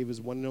that he gave his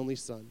one and only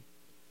Son,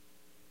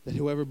 that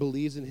whoever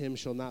believes in him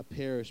shall not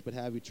perish but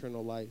have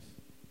eternal life.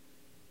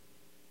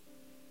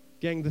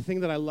 Gang, the thing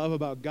that I love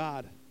about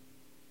God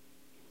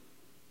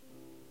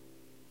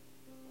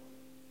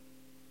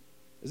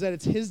is that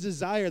it's his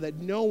desire that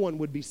no one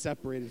would be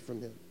separated from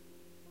him,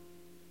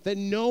 that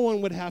no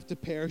one would have to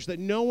perish, that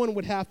no one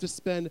would have to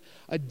spend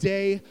a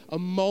day, a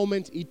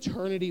moment,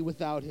 eternity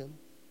without him.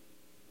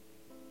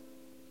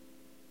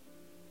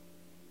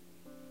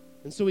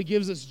 And so he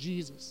gives us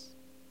Jesus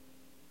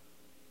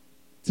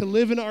to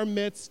live in our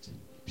midst,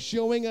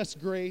 showing us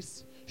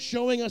grace,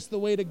 showing us the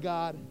way to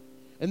God,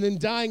 and then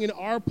dying in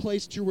our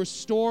place to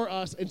restore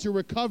us and to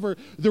recover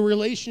the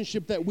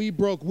relationship that we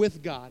broke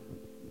with God.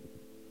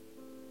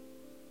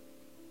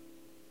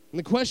 And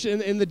the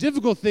question, and the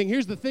difficult thing,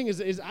 here's the thing,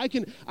 is I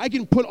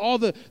can put all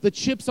the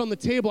chips on the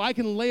table. I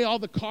can lay all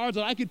the cards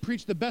out. I could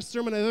preach the best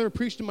sermon I've ever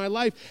preached in my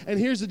life. And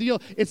here's the deal.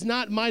 It's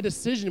not my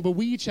decision, but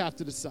we each have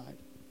to decide.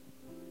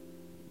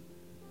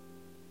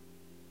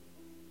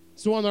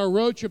 So on our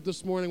road trip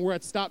this morning, we're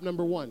at stop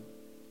number 1.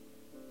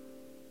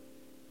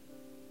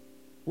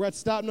 We're at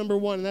stop number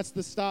 1, and that's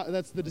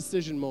the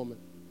decision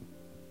moment.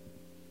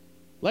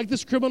 Like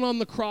this criminal on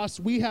the cross,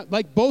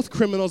 like both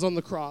criminals on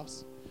the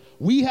cross,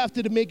 we have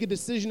to make a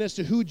decision as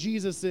to who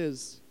Jesus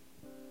is.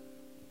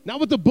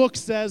 Not what the book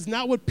says,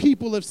 not what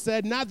people have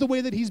said, not the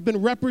way that he's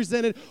been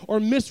represented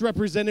or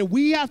misrepresented.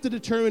 We have to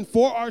determine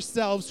for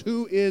ourselves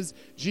who is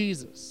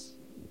Jesus.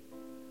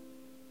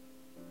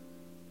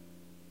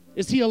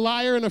 Is he a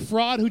liar and a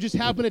fraud who just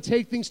happened to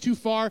take things too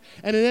far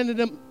and it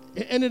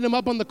ended him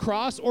up on the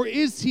cross? Or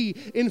is he,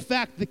 in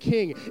fact, the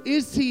king?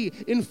 Is he,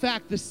 in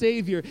fact, the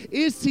savior?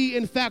 Is he,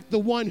 in fact, the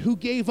one who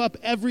gave up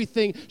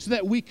everything so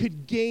that we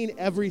could gain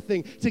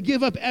everything? To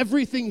give up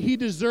everything he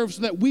deserves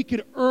so that we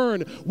could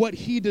earn what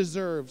he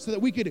deserved, so that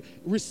we could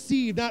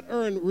receive, not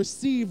earn,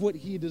 receive what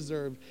he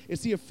deserved.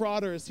 Is he a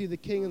fraud or is he the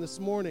king? And this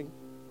morning,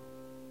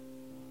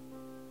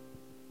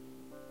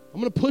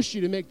 I'm going to push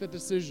you to make that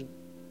decision.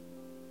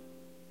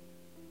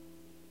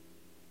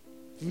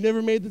 If you've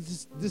never made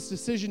this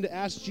decision to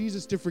ask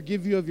Jesus to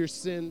forgive you of your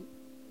sin,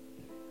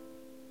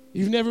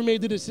 you've never made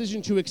the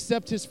decision to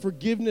accept his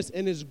forgiveness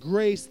and his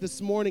grace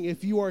this morning,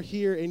 if you are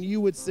here and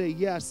you would say,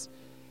 yes,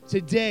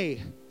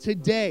 today,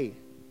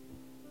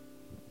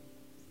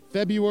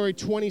 February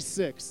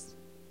 26th,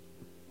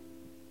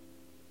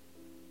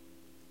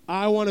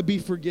 I want to be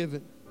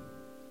forgiven.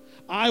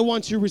 I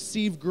want to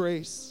receive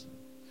grace.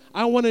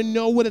 I want to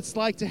know what it's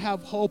like to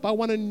have hope. I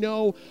want to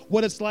know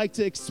what it's like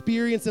to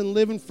experience and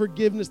live in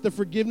forgiveness, the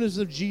forgiveness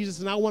of Jesus,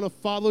 and I want to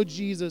follow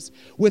Jesus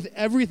with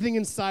everything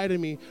inside of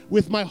me,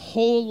 with my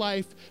whole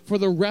life for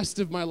the rest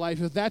of my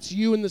life. If that's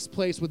you in this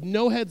place, with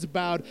no heads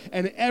bowed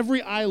and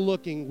every eye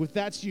looking, if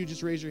that's you,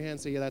 just raise your hand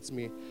and say, yeah, that's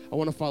me. I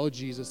want to follow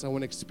Jesus. I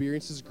want to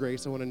experience his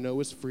grace. I want to know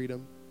his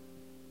freedom.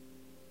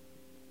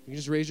 You can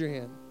just raise your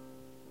hand.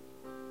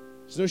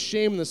 There's no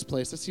shame in this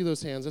place. Let's see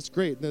those hands. That's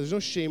great. There's no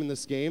shame in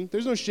this game.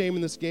 There's no shame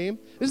in this game.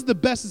 This is the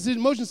best decision.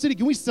 Motion City,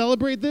 can we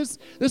celebrate this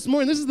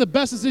morning? This is the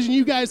best decision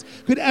you guys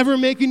could ever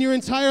make in your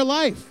entire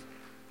life.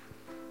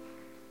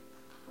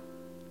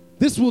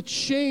 This will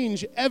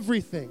change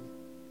everything.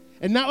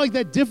 And not like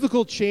that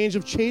difficult change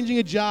of changing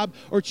a job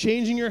or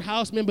changing your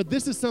house, man, but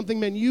this is something,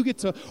 man, you get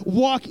to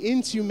walk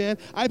into, man.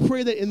 I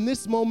pray that in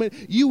this moment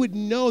you would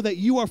know that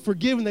you are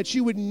forgiven, that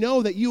you would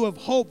know that you have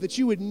hope, that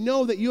you would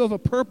know that you have a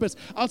purpose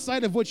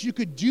outside of what you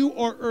could do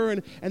or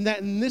earn, and that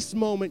in this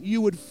moment you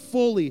would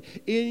fully,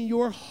 in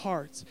your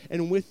heart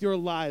and with your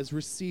lives,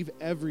 receive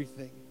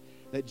everything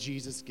that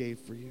Jesus gave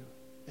for you.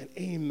 And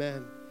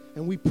amen.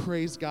 And we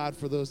praise God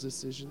for those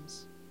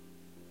decisions.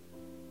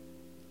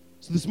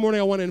 So this morning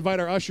I want to invite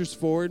our ushers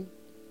forward.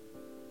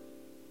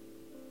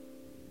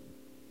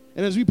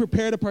 And as we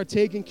prepare to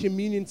partake in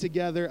communion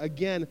together,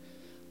 again,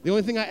 the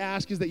only thing I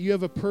ask is that you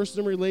have a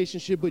personal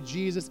relationship with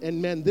Jesus.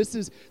 And man, this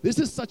is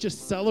such a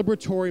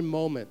celebratory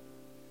moment.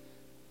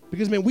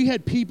 Because man, we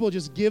had people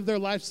just give their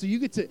lives, so you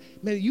get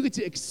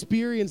to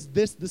experience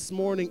this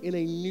morning in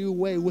a new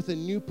way with a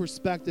new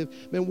perspective.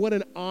 Man, what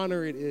an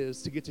honor it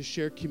is to get to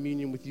share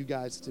communion with you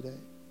guys today.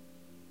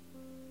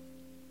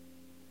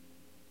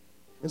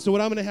 And so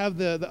what I'm going to have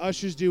the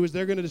ushers do is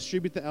they're going to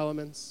distribute the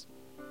elements.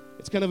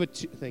 It's kind of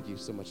thank you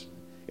so much.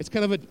 It's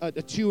kind of a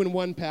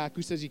 2-in-1 pack.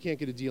 Who says you can't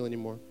get a deal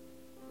anymore?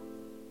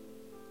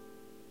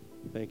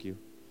 Thank you.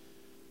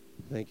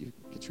 Thank you,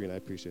 Katrina. I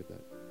appreciate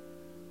that.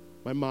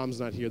 My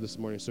mom's not here this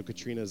morning, so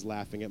Katrina is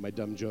laughing at my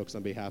dumb jokes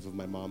on behalf of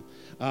my mom.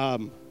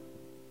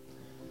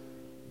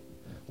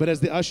 But as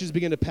the ushers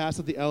begin to pass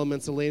out the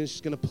elements, Elena's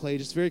just going to play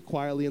just very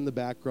quietly in the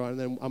background, and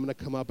then I'm going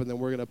to come up, and then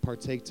we're going to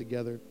partake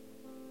together.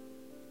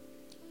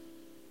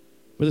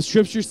 But the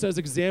scripture says,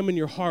 examine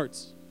your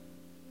hearts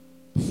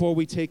before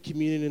we take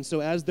communion. And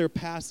so as they're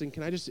passing,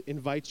 can I just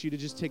invite you to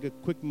just take a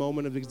quick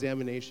moment of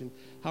examination?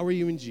 How are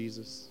you in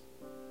Jesus?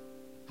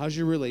 How's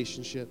your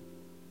relationship?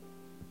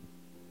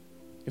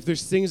 If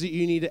there's things that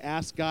you need to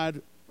ask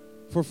God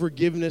for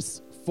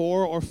forgiveness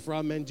for or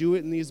from, and do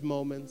it in these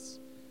moments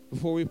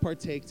before we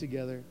partake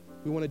together.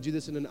 We want to do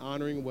this in an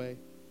honoring way.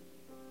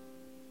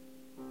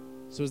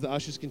 So as the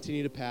ushers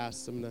continue to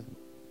pass, I'm going to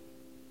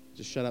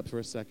just shut up for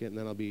a second, and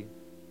then I'll be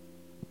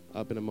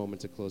up in a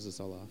moment to close this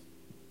all off.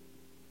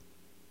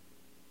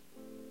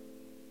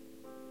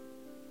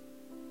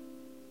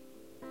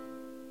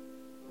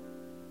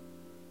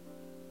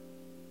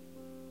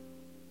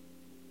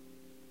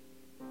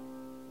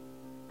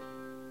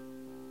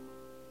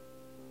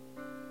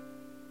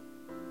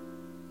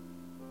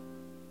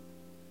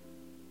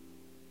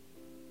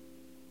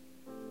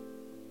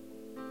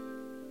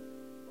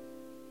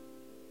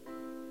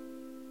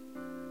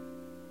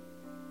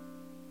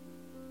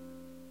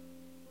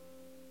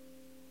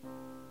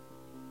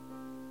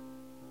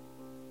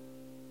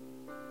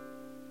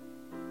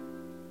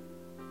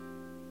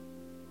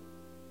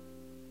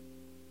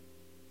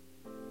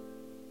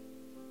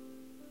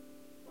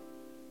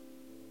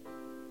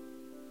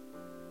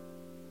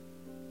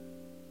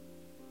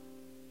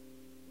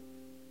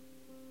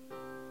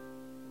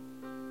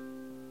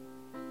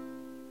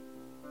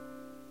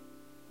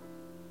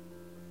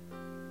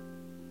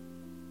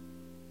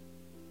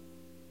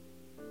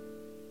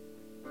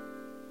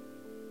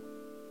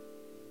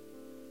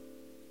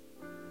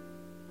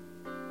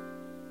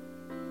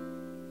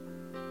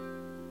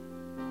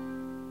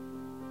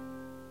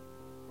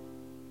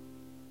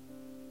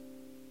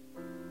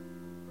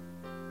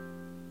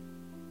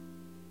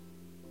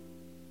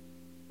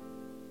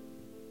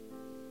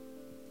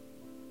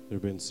 They're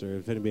being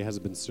served. If anybody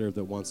hasn't been served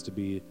that wants to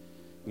be, you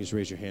can just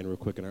raise your hand real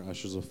quick and our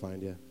ushers will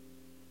find you.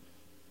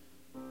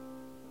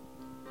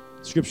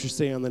 Scriptures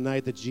say on the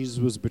night that Jesus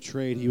was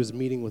betrayed, he was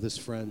meeting with his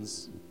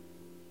friends.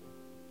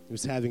 He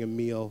was having a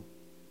meal.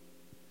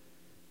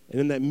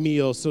 And in that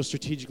meal, so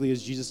strategically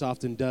as Jesus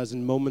often does,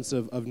 in moments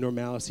of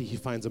normalcy, he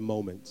finds a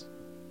moment.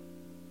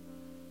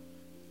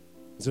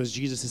 And so as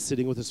Jesus is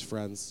sitting with his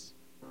friends,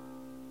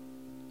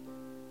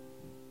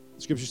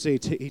 Scriptures say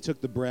he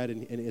took the bread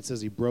and it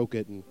says he broke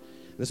it. And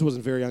this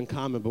wasn't very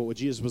uncommon, but what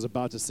Jesus was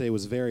about to say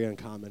was very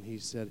uncommon. He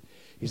said,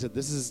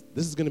 this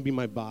is going to be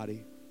my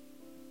body.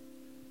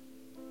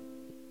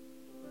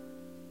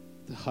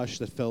 The hush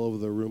that fell over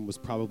the room was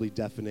probably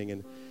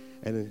deafening.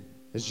 And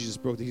as Jesus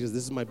broke it, he says,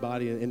 this is my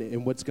body.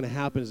 And what's going to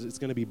happen is it's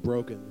going to be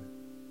broken.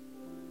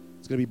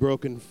 It's going to be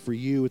broken for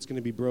you. It's going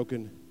to be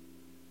broken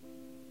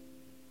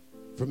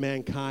for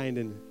mankind.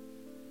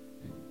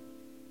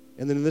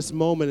 And then in this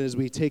moment, as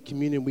we take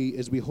communion,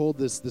 as we hold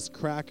this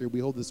cracker,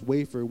 we hold this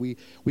wafer, we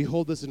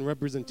hold this in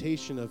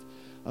representation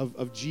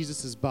of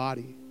Jesus'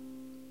 body.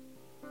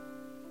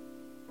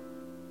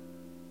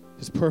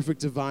 His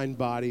perfect divine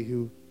body,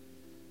 who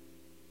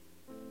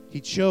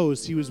he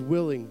chose, he was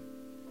willing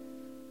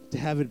to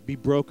have it be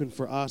broken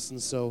for us. And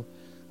so,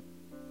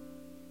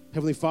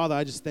 Heavenly Father,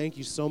 I just thank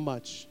you so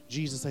much.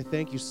 Jesus, I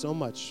thank you so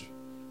much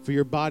for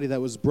your body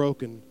that was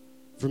broken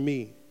for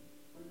me.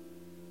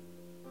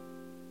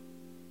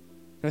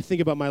 And I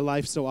think about my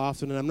life so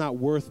often, and I'm not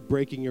worth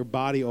breaking your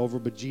body over,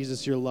 but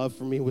Jesus, your love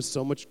for me was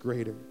so much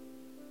greater.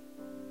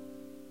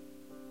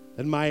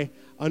 And my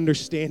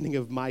understanding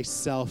of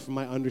myself,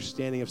 my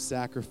understanding of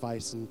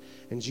sacrifice. And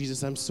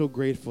Jesus, I'm so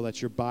grateful that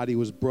your body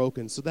was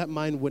broken so that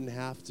mine wouldn't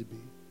have to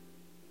be.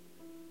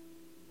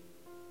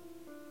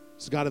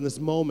 So God, in this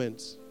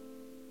moment,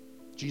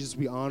 Jesus,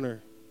 we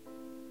honor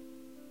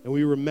and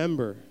we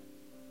remember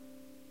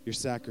your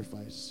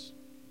sacrifice.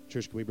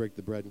 Church, can we break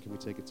the bread and can we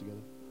take it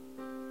together?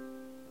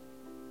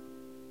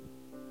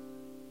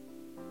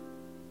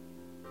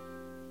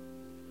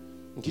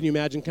 And can you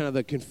imagine kind of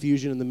the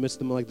confusion in the midst of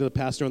them, like the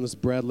pastor on this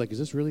bread, like, is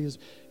this really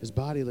his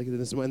body? Like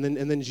this, and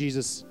then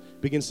Jesus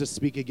begins to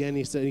speak again.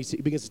 He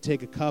begins to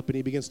take a cup and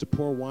he begins to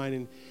pour wine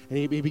and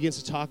he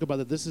begins to talk about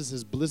that this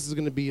is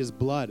going to be his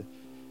blood.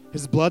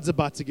 His blood's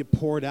about to get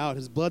poured out.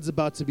 His blood's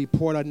about to be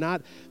poured out,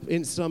 not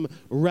in some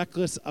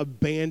reckless,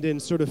 abandoned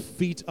sort of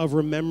feat of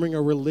remembering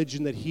a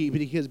religion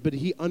but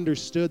he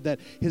understood that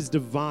his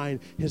divine,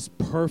 his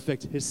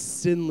perfect, his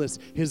sinless,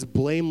 his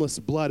blameless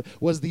blood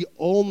was the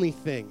only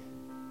thing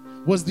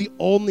was the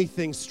only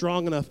thing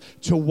strong enough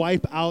to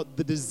wipe out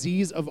the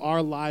disease of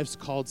our lives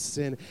called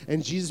sin.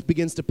 And Jesus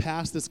begins to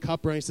pass this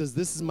cup around. He says,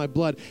 this is my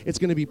blood. It's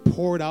going to be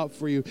poured out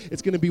for you.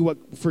 It's going to be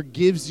what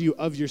forgives you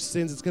of your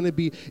sins. It's going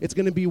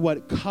to be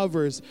what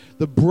covers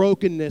the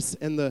brokenness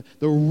and the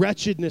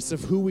wretchedness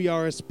of who we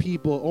are as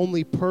people.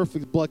 Only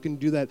perfect blood can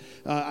do that.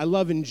 I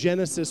love in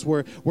Genesis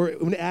where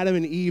when Adam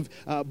and Eve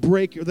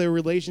break their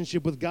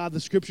relationship with God, the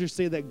scriptures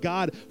say that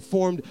God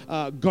formed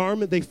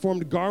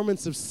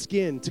garments of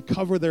skin to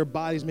cover their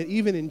bodies. Man,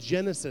 even in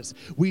Genesis,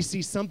 we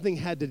see something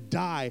had to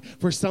die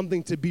for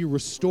something to be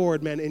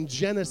restored. Man, in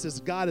Genesis,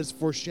 God is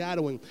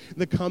foreshadowing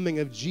the coming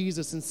of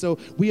Jesus. And so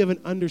we have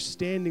an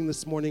understanding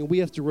this morning. We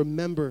have to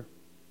remember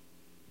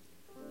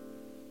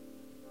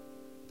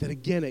that,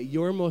 again, at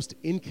your most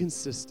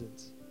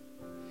inconsistent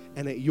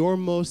and at your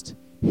most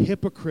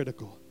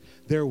hypocritical,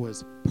 there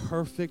was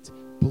perfect,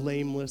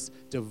 blameless,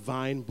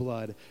 divine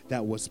blood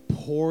that was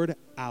poured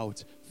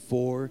out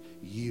for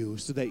you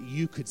so that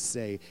you could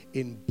say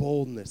in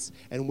boldness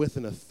and with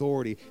an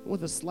authority and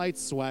with a slight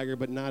swagger,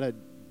 but not a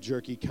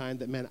jerky kind,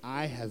 that, man,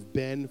 I have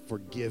been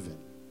forgiven.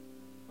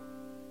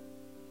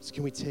 So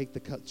can we take the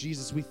cup?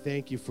 Jesus, we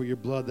thank you for your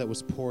blood that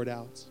was poured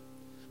out,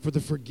 for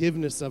the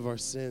forgiveness of our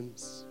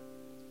sins.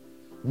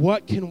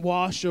 What can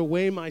wash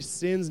away my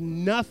sins?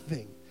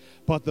 Nothing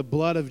but the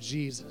blood of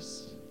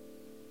Jesus.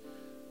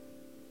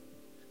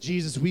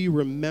 Jesus, we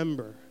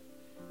remember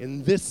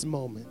in this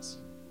moment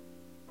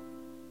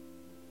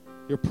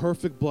your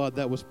perfect blood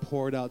that was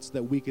poured out so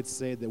that we could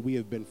say that we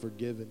have been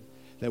forgiven,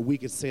 that we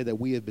could say that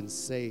we have been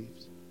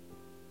saved.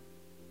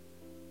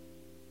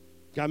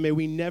 God, may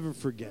we never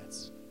forget.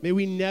 May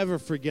we never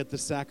forget the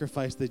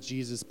sacrifice that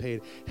Jesus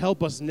paid.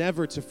 Help us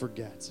never to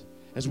forget,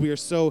 as we are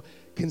so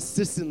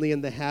consistently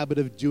in the habit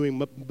of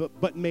doing,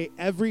 but may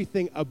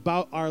everything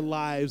about our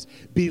lives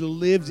be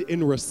lived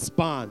in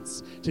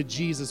response to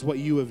Jesus, what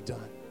you have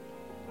done.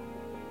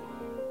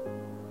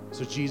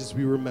 So Jesus,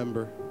 we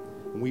remember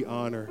and we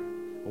honor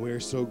and we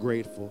are so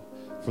grateful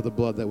for the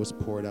blood that was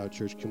poured out.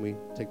 Church, can we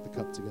take the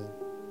cup together?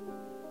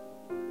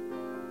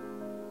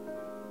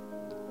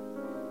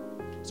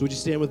 So would you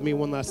stand with me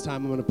one last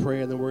time? I'm going to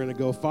pray, and then we're going to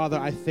go. Father,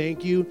 I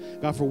thank you,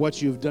 God, for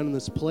what you've done in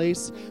this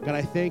place. God,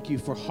 I thank you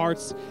for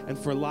hearts and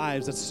for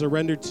lives that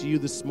surrendered to you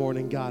this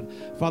morning, God.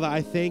 Father,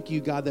 I thank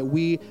you, God, that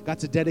we got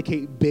to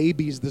dedicate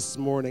babies this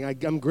morning.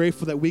 I'm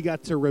grateful that we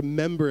got to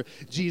remember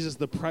Jesus,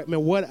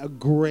 man, what a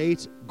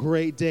great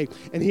day.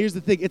 And here's the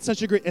thing. It's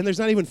such a great, and there's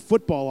not even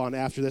football on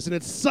after this, and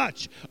it's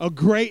such a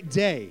great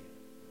day.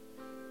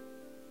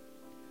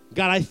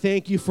 God, I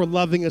thank you for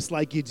loving us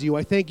like you do.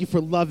 I thank you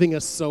for loving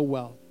us so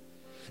well.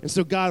 And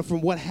so, God,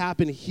 from what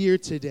happened here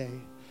today,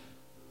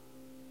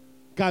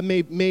 God,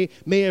 may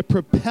it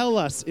propel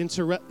us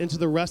into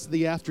the rest of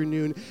the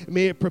afternoon.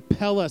 May it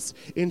propel us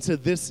into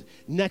this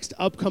next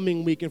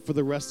upcoming week and for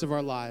the rest of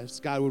our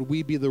lives. God, would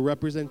we be the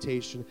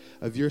representation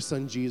of your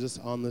Son, Jesus,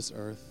 on this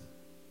earth.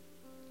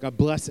 God,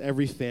 bless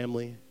every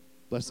family.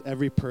 Bless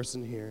every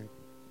person here.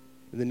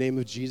 In the name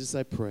of Jesus,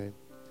 I pray.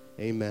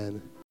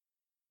 Amen.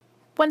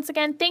 Once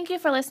again, thank you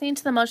for listening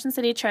to the Motion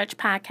City Church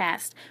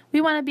podcast. We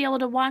want to be able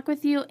to walk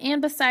with you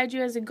and beside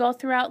you as you go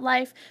throughout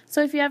life.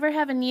 So if you ever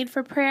have a need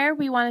for prayer,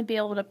 we want to be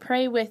able to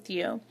pray with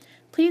you.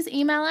 Please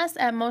email us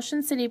at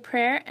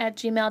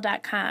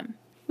motioncityprayer@gmail.com.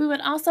 We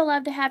would also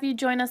love to have you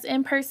join us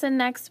in person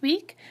next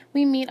week.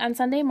 We meet on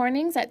Sunday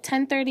mornings at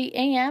 10:30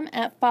 a.m.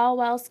 at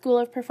Falwell School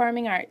of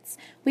Performing Arts.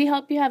 We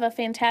hope you have a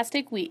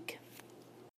fantastic week.